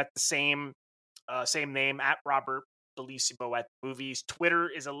Instagram at the same name, at Robert Bellissimo at the movies. Twitter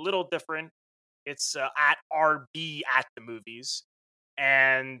is a little different. It's at RB at the movies,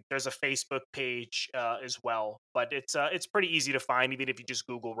 and there's a Facebook page as well. But it's pretty easy to find. Even if you just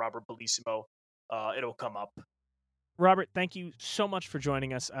Google Robert Bellissimo, it'll come up. Robert, thank you so much for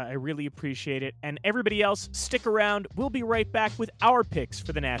joining us. I really appreciate it. And everybody else, stick around. We'll be right back with our picks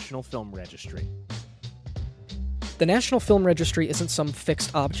for the National Film Registry. The National Film Registry isn't some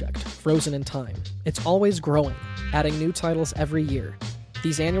fixed object, frozen in time. It's always growing, adding new titles every year.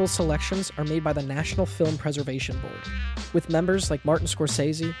 These annual selections are made by the National Film Preservation Board, with members like Martin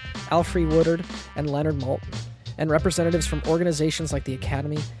Scorsese, Alfre Woodard, and Leonard Maltin, and representatives from organizations like the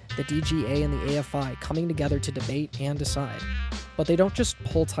Academy, the DGA, and the AFI coming together to debate and decide. But they don't just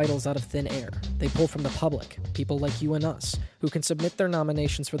pull titles out of thin air. They pull from the public, people like you and us, who can submit their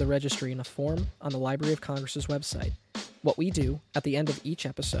nominations for the registry in a form on the Library of Congress's website. What we do, at the end of each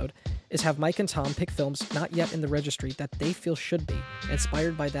episode, is have Mike and Tom pick films not yet in the registry that they feel should be,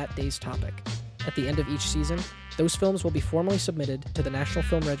 inspired by that day's topic. At the end of each season, those films will be formally submitted to the National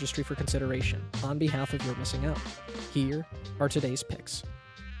Film Registry for consideration, on behalf of You're Missing Out. Here are today's picks.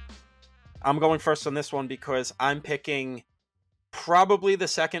 I'm going first on this one because I'm picking probably the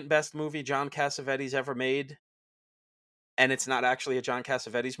second best movie John Cassavetes ever made. And it's not actually a John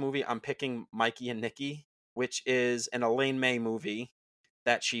Cassavetes movie. I'm picking Mikey and Nicky, which is an Elaine May movie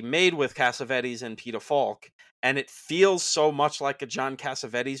that she made with Cassavetes and Peter Falk. And it feels so much like a John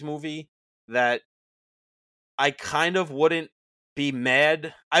Cassavetes movie that I kind of wouldn't be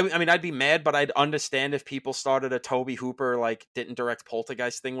mad. I mean, I'd be mad, but I'd understand if people started a Tobe Hooper, like, didn't direct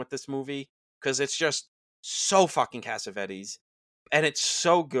Poltergeist thing with this movie. Because it's just so fucking Cassavetes. And it's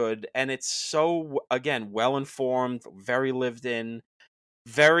so good. And it's so, again, well-informed, very lived in,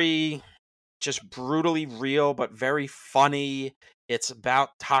 very just brutally real, but very funny. It's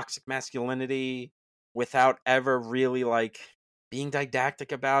about toxic masculinity without ever really, like, being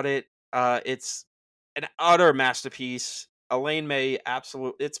didactic about it. It's an utter masterpiece. Elaine May,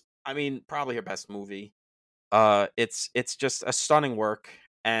 probably her best movie. It's just a stunning work.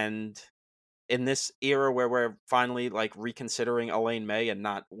 And in this era where we're finally, like, reconsidering Elaine May and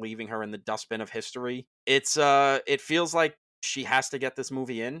not leaving her in the dustbin of history, it feels like she has to get this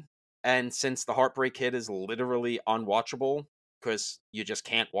movie in. And since The Heartbreak Kid is literally unwatchable because you just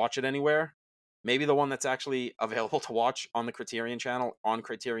can't watch it anywhere, maybe the one that's actually available to watch on the Criterion channel on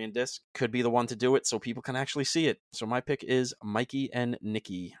Criterion Disc could be the one to do it so people can actually see it. So my pick is Mikey and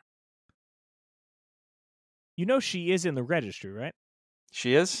Nikki. You know she is in the registry, right?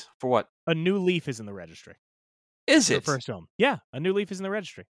 She is? For what? A New Leaf is in the registry. Is Her it? first film. Yeah, A New Leaf is in the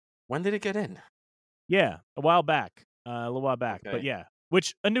registry. When did it get in? Yeah, a while back. A little while back. Okay. But yeah.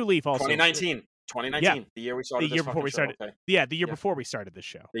 Which A New Leaf also 2019. 2019. The year we started the year this before we fucking started. show. Okay. Yeah, the year Yeah. before we started this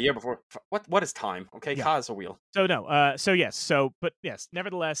show. The year before. What is time? Okay, Yeah. Kaz a wheel. So no. But yes.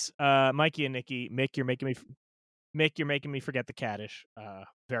 Nevertheless, Mikey and Nikki, you're making me forget the caddish.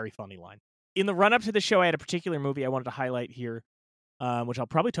 Very funny line. In the run up to the show, I had a particular movie I wanted to highlight here, which I'll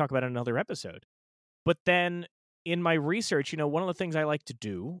probably talk about in another episode. But then in my research, one of the things I like to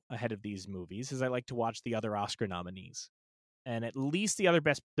do ahead of these movies is I like to watch the other Oscar nominees. And at least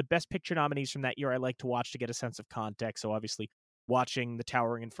the best picture nominees from that year I like to watch to get a sense of context. So obviously watching The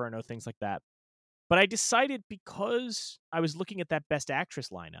Towering Inferno, things like that. But I decided, because I was looking at that best actress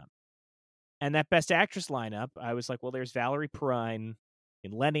lineup, and that best actress lineup, I was like, well, there's Valerie Perrine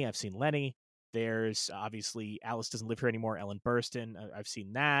in Lenny. I've seen Lenny. There's obviously Alice Doesn't Live Here Anymore, Ellen Burstyn. I've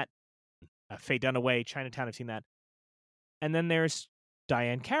seen that. Faye Dunaway, Chinatown, I've seen that. And then there's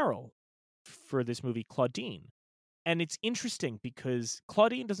Diane Carroll for this movie, Claudine. And it's interesting because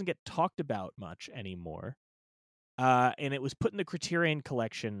Claudine doesn't get talked about much anymore. And it was put in the Criterion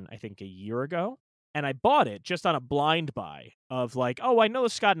collection, I think, a year ago. And I bought it just on a blind buy of like, oh, I know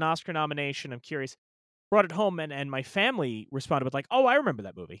this got an Oscar nomination. I'm curious. Brought it home, and my family responded with like, oh, I remember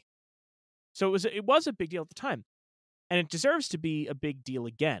that movie. So it was a big deal at the time. And it deserves to be a big deal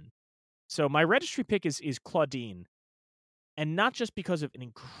again. So my registry pick is Claudine. And not just because of an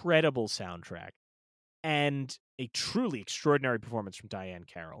incredible soundtrack and a truly extraordinary performance from Diane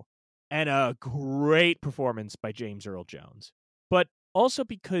Carroll and a great performance by James Earl Jones, but also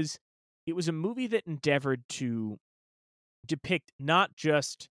because it was a movie that endeavored to depict not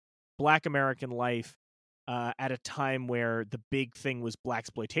just Black American life at a time where the big thing was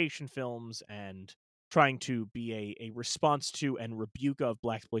blaxploitation films and trying to be a response to and rebuke of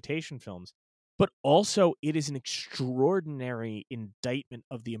blaxploitation films, but also it is an extraordinary indictment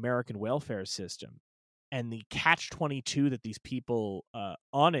of the American welfare system and the catch-22 that these people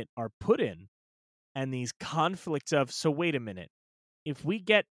on it are put in, and these conflicts of, so wait a minute, if we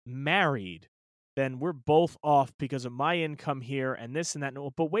get married, then we're both off because of my income here and this and that. No,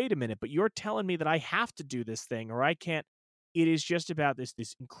 but wait a minute, but you're telling me that I have to do this thing or I can't. It is just about this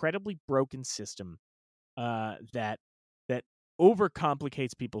incredibly broken system that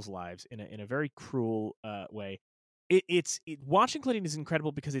overcomplicates people's lives in a very cruel way. Watching Claudine is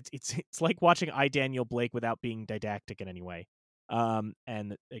incredible because it's like watching I, Daniel Blake without being didactic in any way. And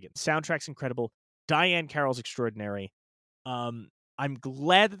again, soundtrack's incredible. Diane Carroll's extraordinary. I'm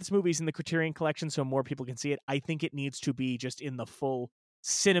glad that this movie's in the Criterion collection so more people can see it. I think it needs to be just in the full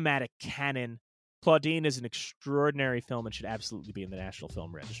cinematic canon. Claudine is an extraordinary film and should absolutely be in the National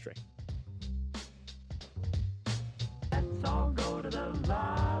Film Registry. Let's all go to the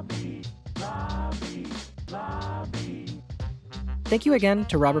lobby. Thank you again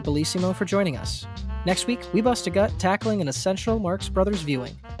to Robert Bellissimo for joining us. Next week, we bust a gut tackling an essential Marx Brothers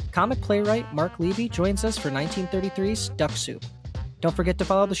viewing. Comic playwright Mark Levy joins us for 1933's Duck Soup. Don't forget to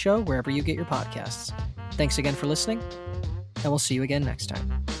follow the show wherever you get your podcasts. Thanks again for listening, and we'll see you again next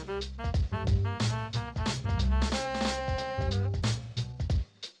time.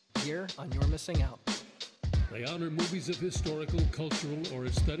 Here on You're Missing Out. They honor movies of historical, cultural, or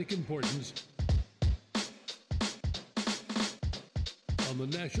aesthetic importance on the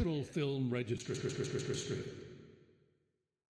National Film Registry.